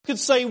if they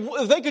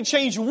could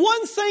change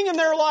one thing in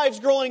their lives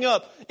growing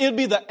up, it'd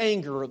be the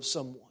anger of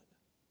someone.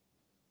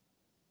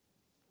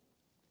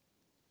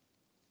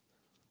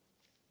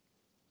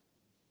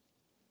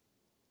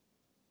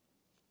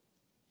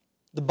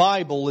 The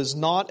Bible is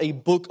not a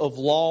book of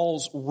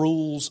laws,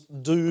 rules,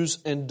 do's,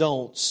 and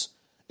don'ts.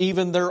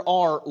 Even there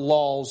are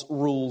laws,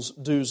 rules,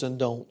 do's, and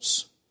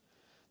don'ts.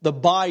 The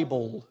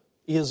Bible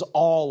is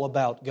all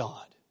about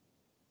God.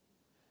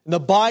 And the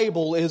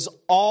Bible is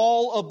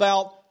all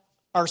about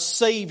our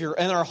Savior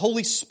and our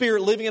Holy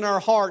Spirit living in our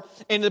heart.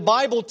 And the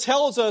Bible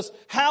tells us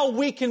how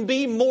we can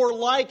be more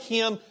like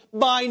Him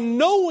by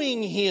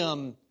knowing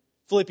Him.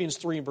 Philippians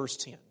 3 and verse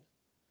 10.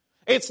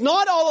 It's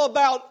not all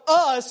about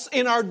us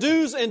and our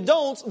do's and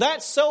don'ts.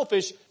 That's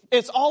selfish.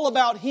 It's all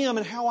about Him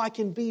and how I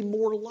can be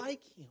more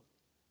like Him.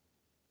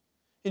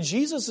 And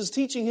Jesus is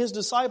teaching His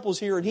disciples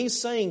here, and He's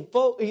saying,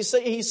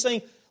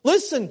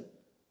 listen,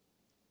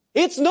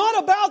 it's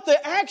not about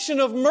the action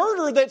of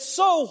murder that's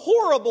so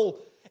horrible.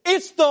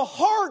 It's the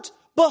heart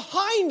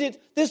behind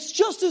it that's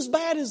just as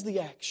bad as the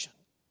action.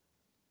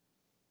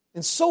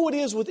 And so it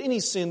is with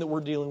any sin that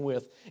we're dealing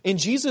with. And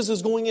Jesus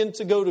is going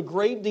to go to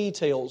great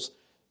details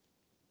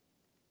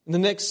in the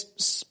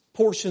next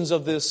portions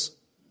of this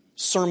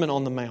Sermon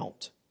on the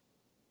Mount.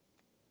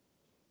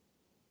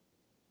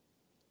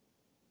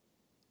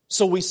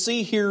 So we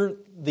see here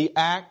the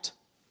act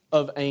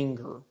of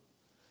anger.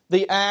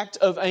 The act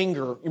of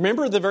anger.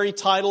 Remember the very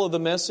title of the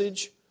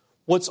message?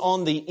 What's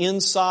on the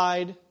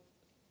inside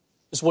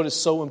is what is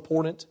so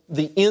important.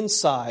 The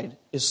inside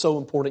is so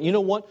important. You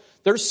know what?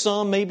 There's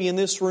some maybe in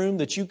this room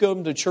that you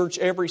go to church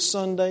every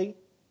Sunday.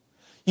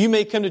 You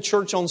may come to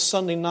church on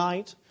Sunday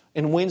night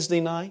and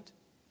Wednesday night.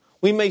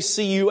 We may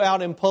see you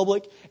out in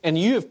public and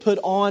you have put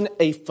on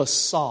a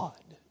facade,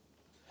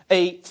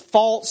 a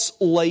false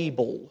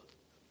label.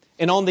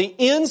 And on the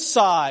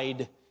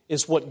inside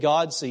is what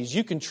God sees.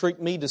 You can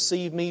trick me,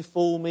 deceive me,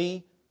 fool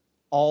me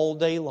all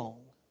day long.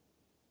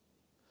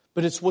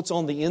 But it's what's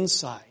on the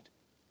inside.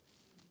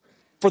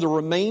 For the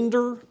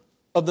remainder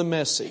of the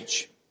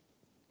message,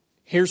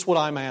 here's what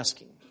I'm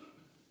asking.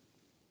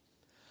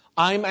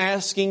 I'm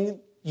asking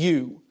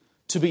you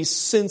to be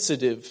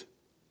sensitive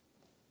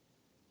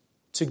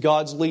to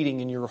God's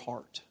leading in your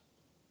heart.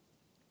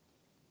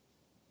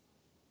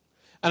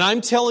 And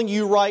I'm telling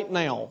you right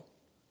now,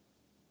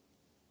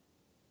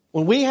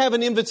 when we have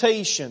an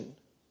invitation,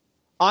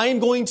 I am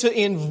going to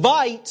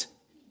invite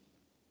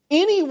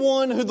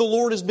anyone who the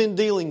Lord has been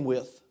dealing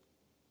with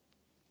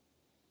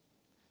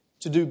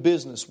to do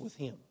business with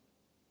Him.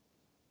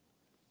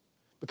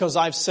 Because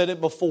I've said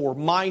it before,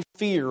 my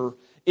fear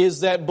is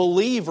that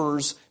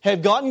believers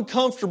have gotten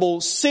comfortable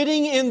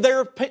sitting in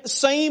their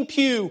same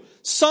pew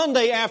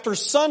Sunday after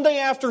Sunday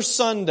after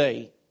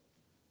Sunday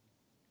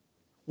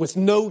with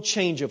no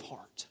change of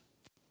heart.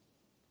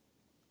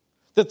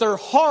 That their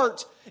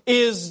heart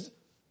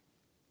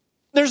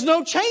there's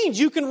no change.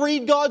 You can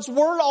read God's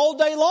Word all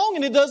day long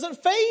and it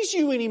doesn't faze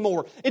you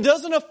anymore. It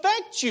doesn't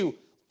affect you.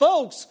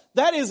 Folks,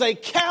 that is a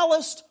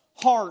calloused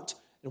heart.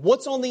 And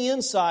what's on the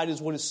inside is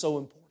what is so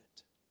important.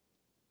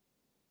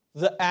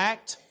 The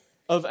act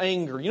of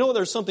anger. You know what?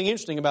 There's something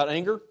interesting about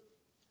anger.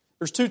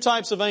 There's two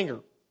types of anger.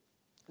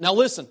 Now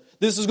listen,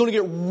 this is going to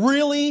get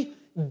really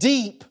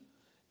deep,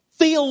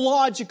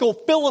 theological,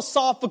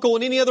 philosophical,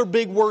 and any other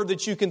big word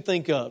that you can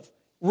think of.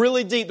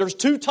 Really deep. There's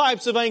two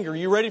types of anger.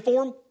 You ready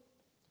for them?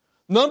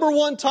 Number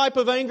one type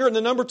of anger and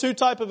the number two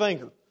type of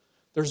anger.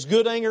 There's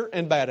good anger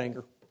and bad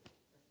anger.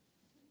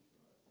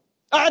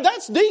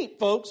 That's deep,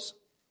 folks.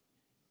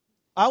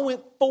 I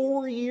went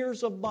 4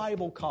 years of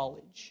Bible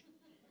college.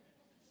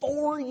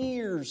 4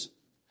 years.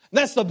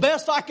 That's the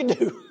best I can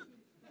do.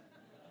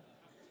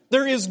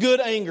 There is good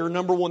anger.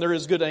 Number one, there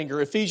is good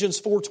anger. Ephesians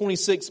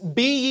 4:26.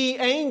 Be ye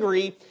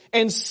angry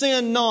and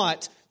sin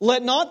not.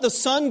 Let not the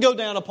sun go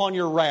down upon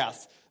your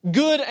wrath.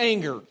 Good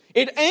anger.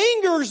 It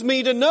angers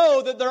me to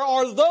know that there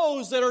are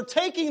those that are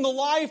taking the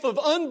life of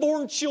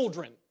unborn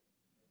children.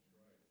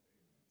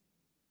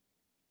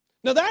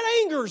 Now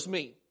that angers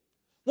me.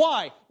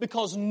 Why?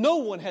 Because no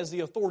one has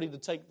the authority to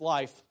take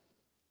life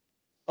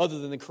other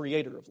than the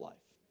Creator of life.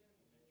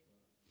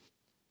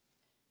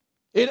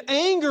 It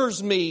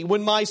angers me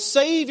when my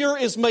Savior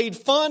is made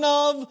fun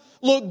of,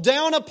 looked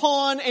down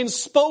upon, and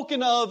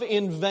spoken of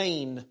in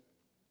vain.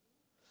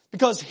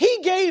 Because He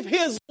gave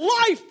His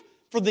life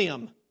for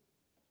them.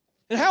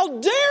 And how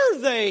dare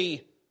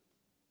they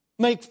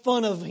make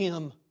fun of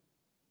Him?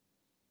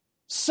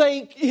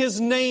 Say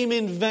His name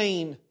in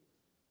vain.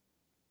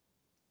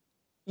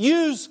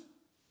 Use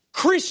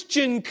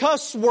Christian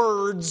cuss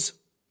words.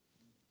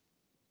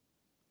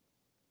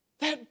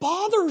 That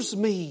bothers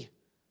me.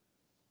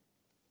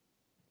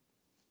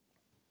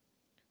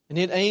 And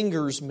it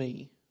angers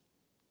me.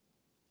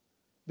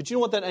 But you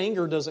know what? That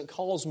anger doesn't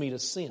cause me to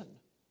sin.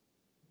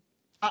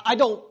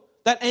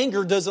 That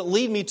anger doesn't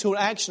lead me to an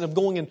action of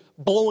going and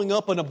blowing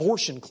up an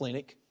abortion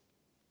clinic.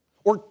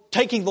 Or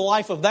taking the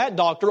life of that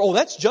doctor. Oh,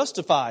 that's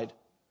justified.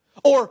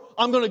 Or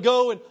I'm going to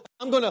go and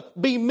I'm going to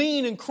be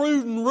mean and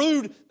crude and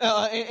rude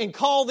and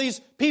call these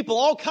people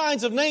all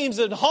kinds of names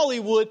in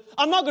Hollywood.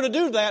 I'm not going to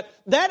do that.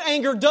 That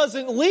anger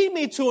doesn't lead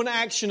me to an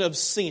action of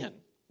sin.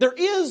 There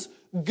is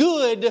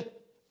good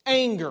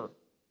anger.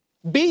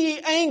 Be ye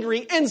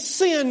angry and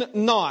sin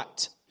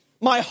not.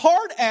 My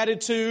heart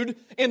attitude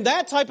in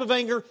that type of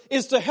anger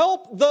is to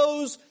help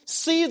those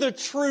see the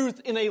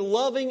truth in a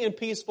loving and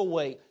peaceful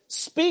way.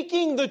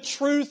 Speaking the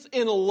truth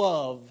in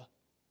love.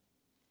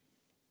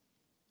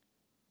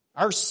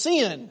 Our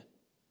sin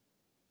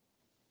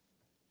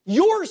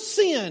Your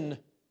sin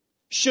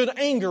should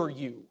anger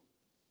you.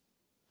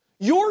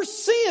 Your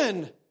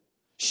sin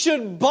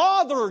should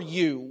bother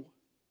you.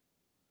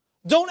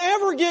 Don't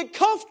ever get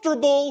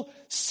comfortable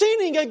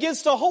sinning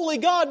against a holy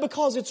God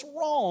because it's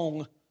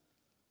wrong.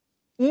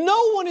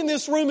 No one in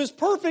this room is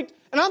perfect,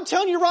 and I'm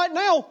telling you right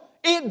now,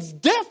 it's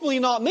definitely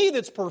not me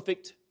that's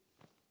perfect.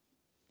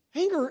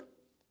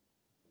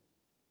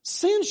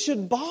 Sin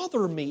should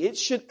bother me. It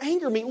should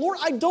anger me. Lord,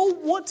 I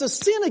don't want to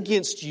sin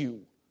against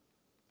you.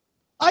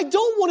 I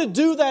don't want to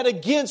do that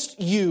against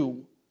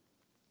you.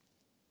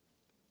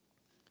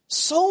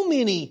 So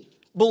many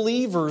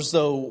believers,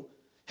 though,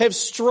 have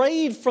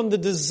strayed from the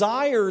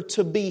desire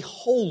to be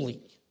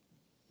holy.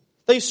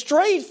 They've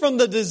strayed from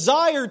the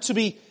desire to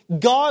be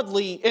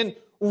godly and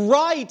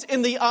right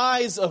in the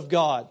eyes of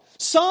God.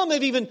 Some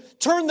have even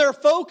turned their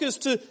focus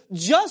to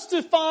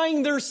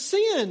justifying their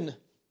sin,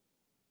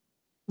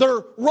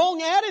 their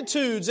wrong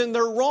attitudes and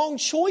their wrong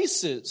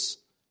choices.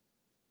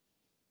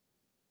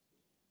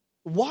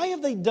 Why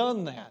have they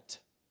done that?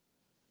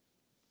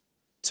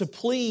 To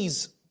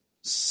please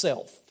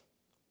self.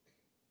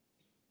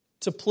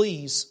 To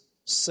please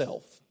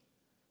self.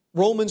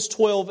 Romans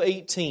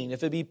 12:18.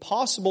 If it be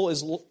possible,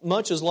 as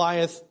much as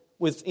lieth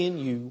within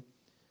you,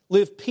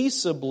 live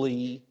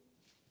peaceably.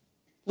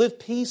 Live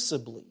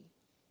peaceably.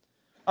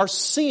 Our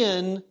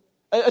sin,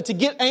 to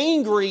get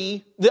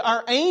angry,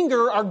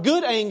 our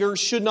good anger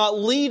should not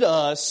lead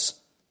us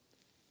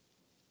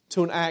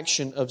to an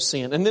action of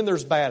sin. And then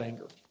there's bad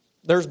anger.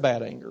 There's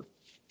bad anger.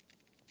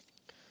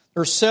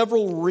 There are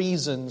several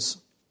reasons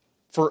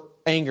for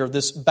anger,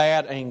 this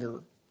bad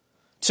anger.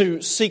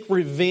 To seek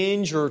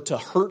revenge or to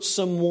hurt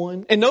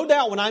someone. And no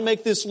doubt when I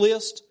make this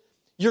list,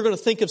 you're going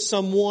to think of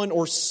someone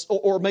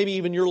or maybe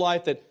even your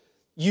life that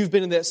you've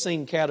been in that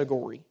same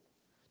category.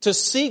 To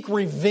seek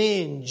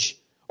revenge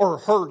or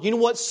hurt. You know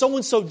what?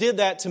 So-and-so did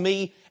that to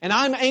me and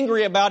I'm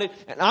angry about it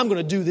and I'm going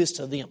to do this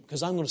to them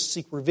because I'm going to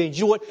seek revenge.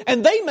 You know what?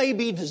 And they may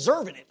be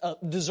deserving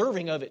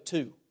of it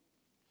too.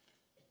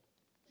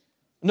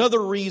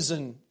 Another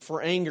reason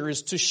for anger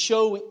is to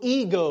show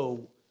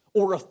ego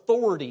or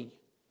authority.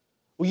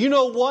 Well, you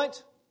know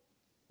what?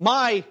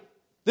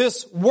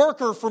 This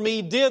worker for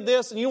me did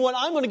this, and you know what?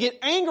 I'm going to get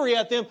angry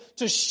at them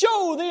to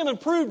show them and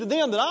prove to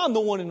them that I'm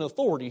the one in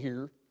authority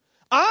here.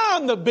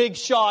 I'm the big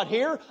shot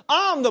here.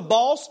 I'm the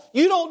boss.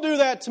 You don't do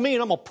that to me,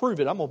 and I'm going to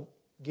prove it. I'm going to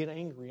get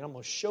angry. I'm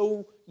going to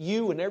show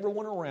you and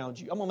everyone around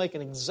you. I'm going to make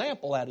an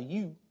example out of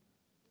you.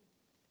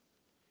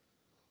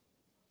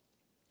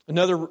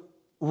 Another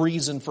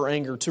reason for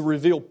anger, to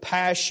reveal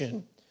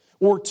passion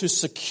or to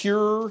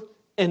secure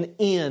an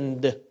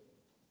end.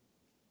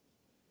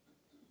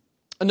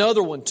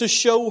 Another one, to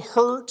show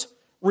hurt,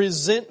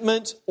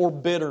 resentment, or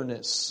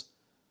bitterness.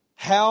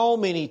 How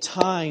many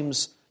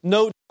times,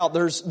 no doubt,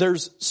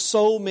 there's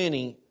so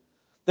many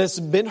that's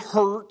been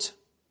hurt,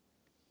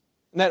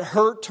 and that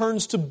hurt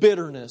turns to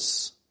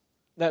bitterness.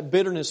 That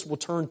bitterness will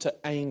turn to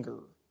anger.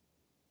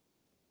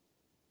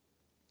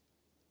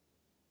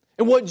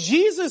 And what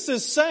Jesus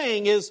is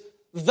saying is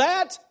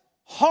that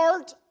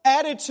heart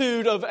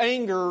attitude of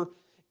anger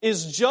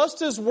is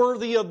just as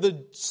worthy of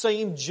the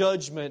same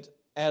judgment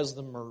as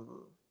the murder.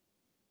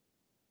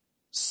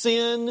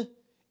 Sin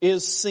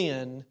is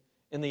sin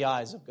in the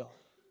eyes of God.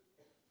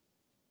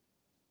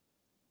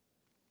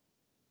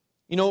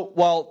 You know,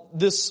 while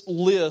this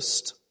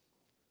list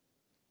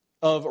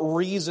of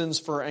reasons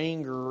for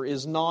anger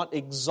is not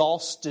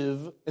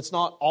exhaustive, it's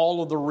not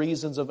all of the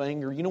reasons of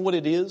anger, you know what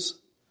it is?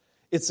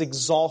 It's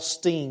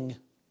exhausting.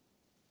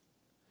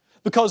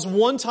 Because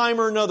one time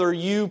or another,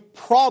 you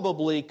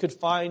probably could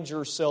find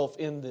yourself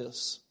in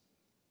this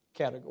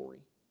category,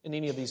 in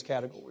any of these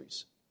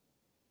categories.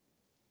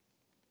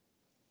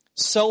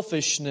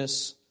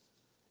 Selfishness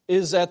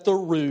is at the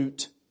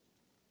root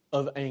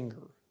of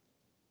anger.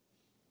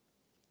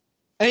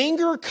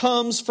 Anger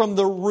comes from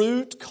the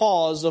root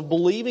cause of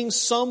believing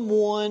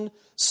someone,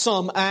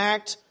 some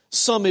act,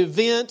 some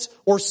event,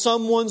 or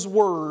someone's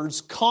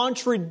words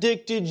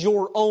contradicted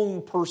your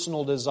own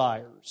personal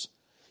desires.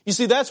 You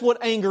see, that's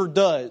what anger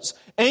does.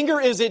 Anger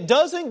is it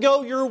doesn't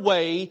go your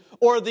way,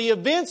 or the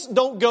events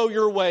don't go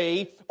your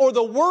way, or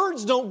the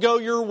words don't go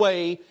your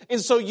way,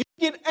 and so you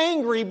get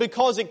angry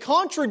because it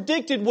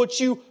contradicted what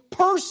you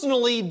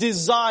personally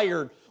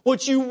desired,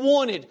 what you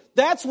wanted.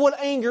 That's what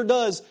anger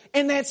does,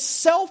 and that's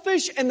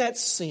selfish and that's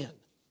sin.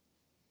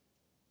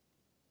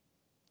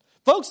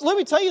 Folks, let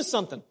me tell you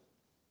something.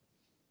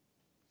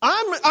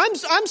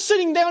 I'm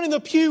sitting down in the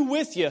pew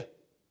with you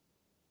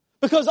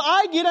because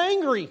I get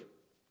angry.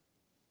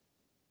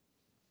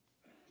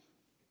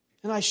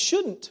 And I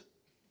shouldn't.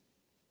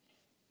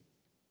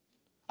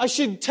 I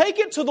should take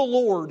it to the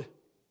Lord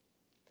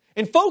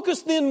and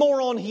focus then more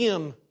on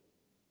Him.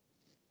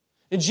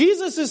 And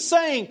Jesus is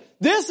saying,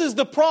 this is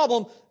the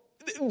problem.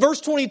 Verse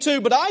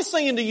 22, but I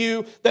say unto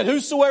you that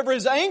whosoever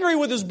is angry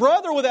with his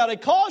brother without a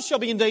cause shall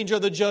be in danger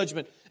of the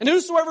judgment. And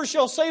whosoever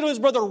shall say to his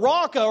brother,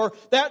 Raka, or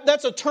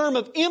that's a term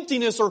of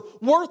emptiness or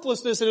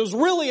worthlessness. And it was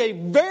really a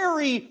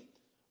very,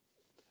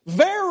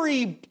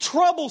 very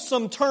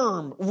troublesome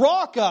term.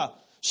 Raka.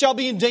 shall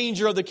be in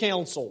danger of the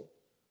council.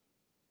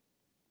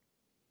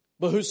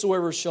 But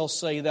whosoever shall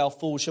say, thou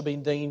fool, shall be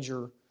in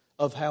danger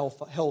of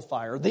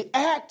hellfire. The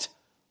act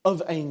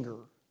of anger.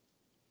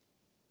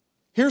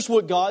 Here's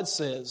what God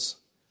says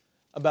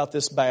about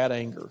this bad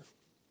anger.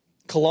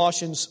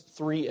 Colossians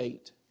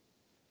 3:8.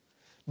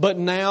 But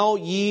now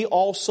ye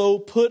also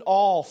put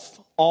off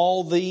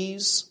all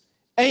these: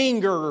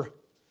 anger,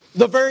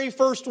 the very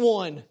first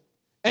one.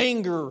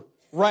 Anger,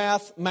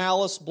 wrath,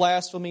 malice,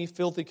 blasphemy,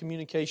 filthy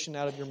communication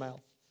out of your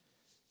mouth.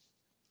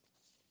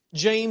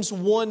 James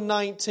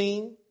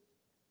 1:19.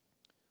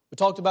 We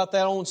talked about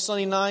that on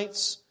Sunday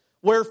nights.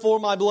 Wherefore,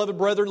 my beloved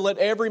brethren, let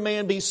every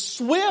man be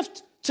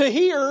swift to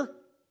hear,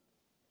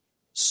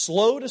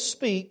 slow to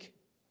speak,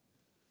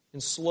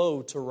 and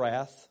slow to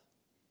wrath.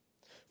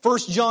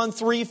 1 John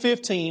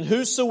 3:15.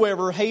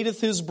 Whosoever hateth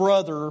his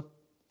brother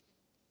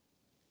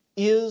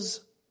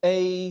is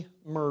a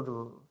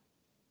murderer.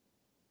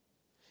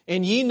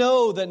 And ye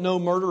know that no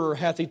murderer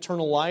hath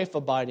eternal life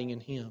abiding in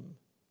him.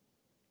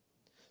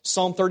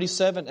 Psalm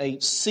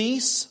 37:8.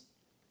 Cease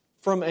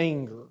from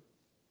anger.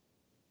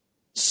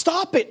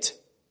 Stop it.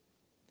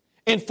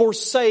 And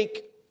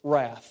forsake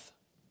wrath.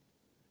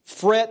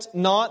 Fret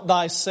not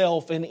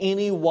thyself in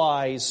any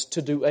wise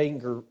to do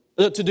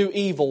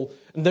evil.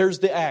 And there's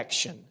the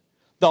action.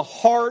 The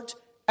heart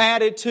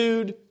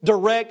attitude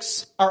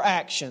directs our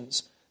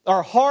actions.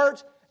 Our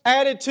heart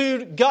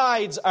attitude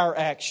guides our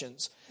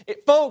actions.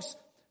 Folks,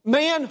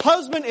 man,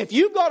 husband, if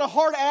you've got a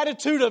heart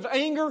attitude of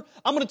anger,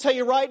 I'm going to tell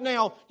you right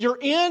now, you're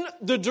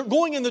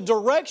going in the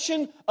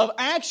direction of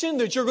action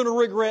that you're going to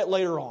regret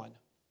later on.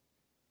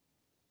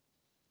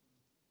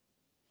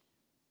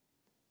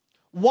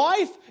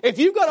 Wife, if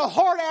you've got a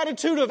hard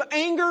attitude of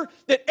anger,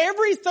 that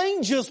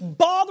everything just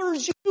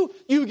bothers you,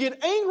 you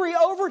get angry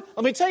over it,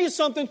 let me tell you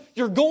something,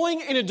 you're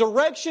going in a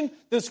direction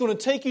that's going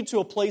to take you to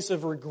a place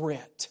of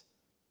regret.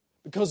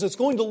 Because it's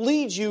going to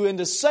lead you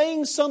into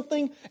saying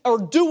something or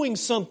doing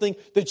something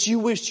that you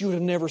wished you would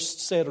have never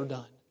said or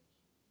done.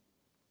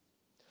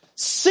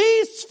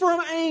 Cease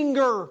from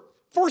anger.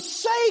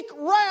 Forsake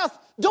wrath.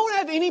 Don't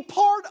have any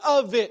part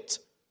of it.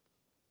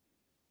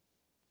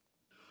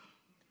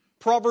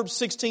 Proverbs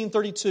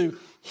 16:32.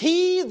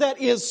 He that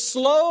is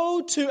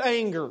slow to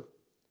anger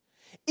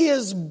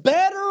is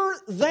better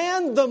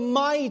than the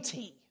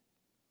mighty.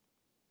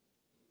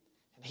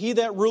 And he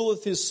that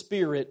ruleth his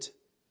spirit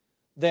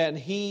than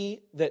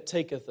he that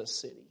taketh a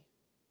city.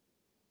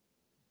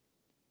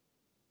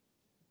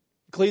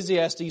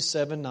 Ecclesiastes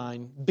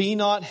 7:9. Be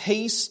not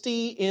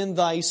hasty in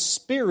thy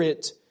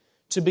spirit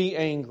to be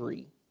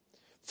angry,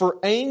 for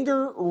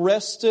anger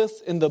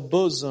resteth in the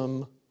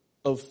bosom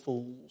of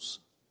fools.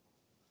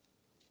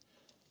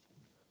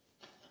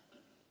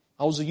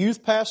 I was a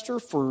youth pastor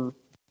for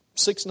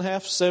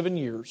 6.5, 7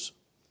 years.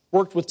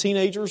 Worked with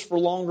teenagers for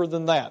longer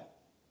than that.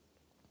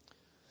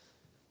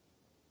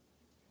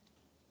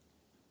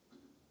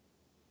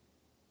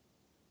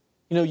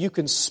 You know, you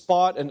can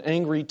spot an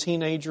angry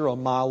teenager a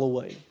mile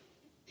away.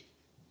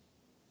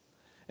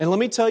 And let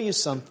me tell you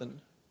something.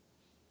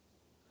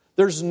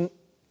 There's a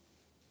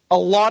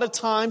lot of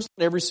times,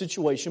 in every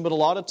situation, but a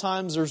lot of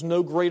times there's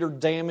no greater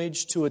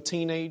damage to a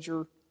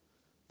teenager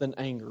than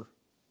anger.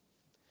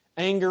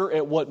 Anger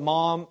at what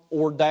mom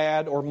or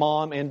dad or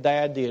mom and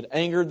dad did.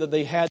 Anger that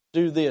they had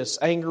to do this.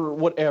 Anger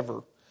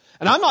whatever.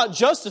 And I'm not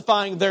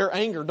justifying their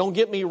anger. Don't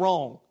get me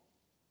wrong.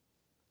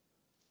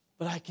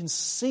 But I can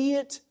see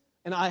it,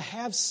 and I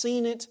have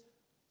seen it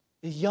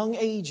at young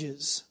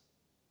ages.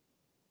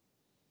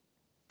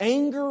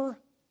 Anger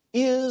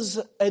is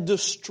a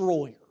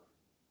destroyer.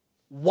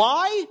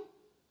 Why?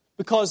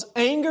 Because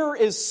anger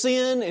is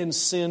sin, and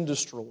sin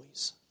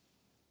destroys.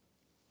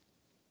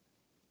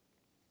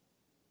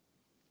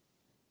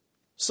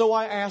 So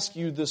I ask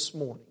you this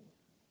morning,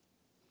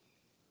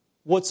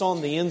 what's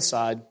on the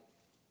inside?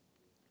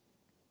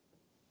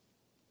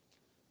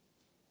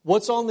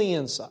 What's on the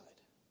inside?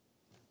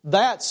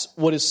 That's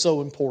what is so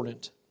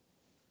important.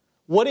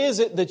 What is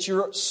it that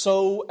you're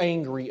so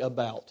angry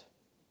about?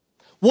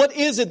 What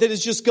is it that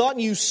has just gotten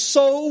you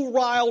so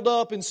riled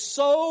up and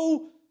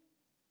so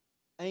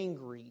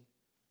angry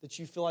that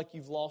you feel like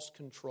you've lost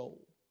control?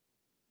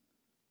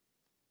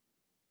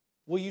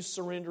 Will you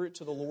surrender it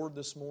to the Lord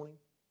this morning?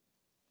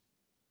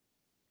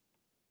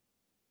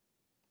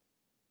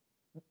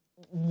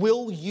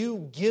 Will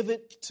you give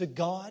it to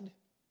God?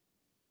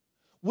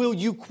 Will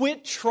you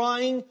quit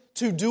trying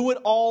to do it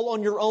all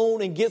on your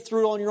own and get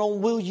through it on your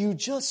own? Will you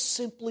just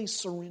simply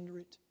surrender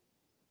it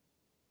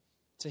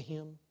to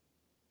Him?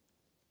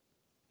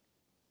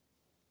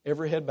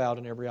 Every head bowed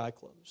and every eye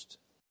closed.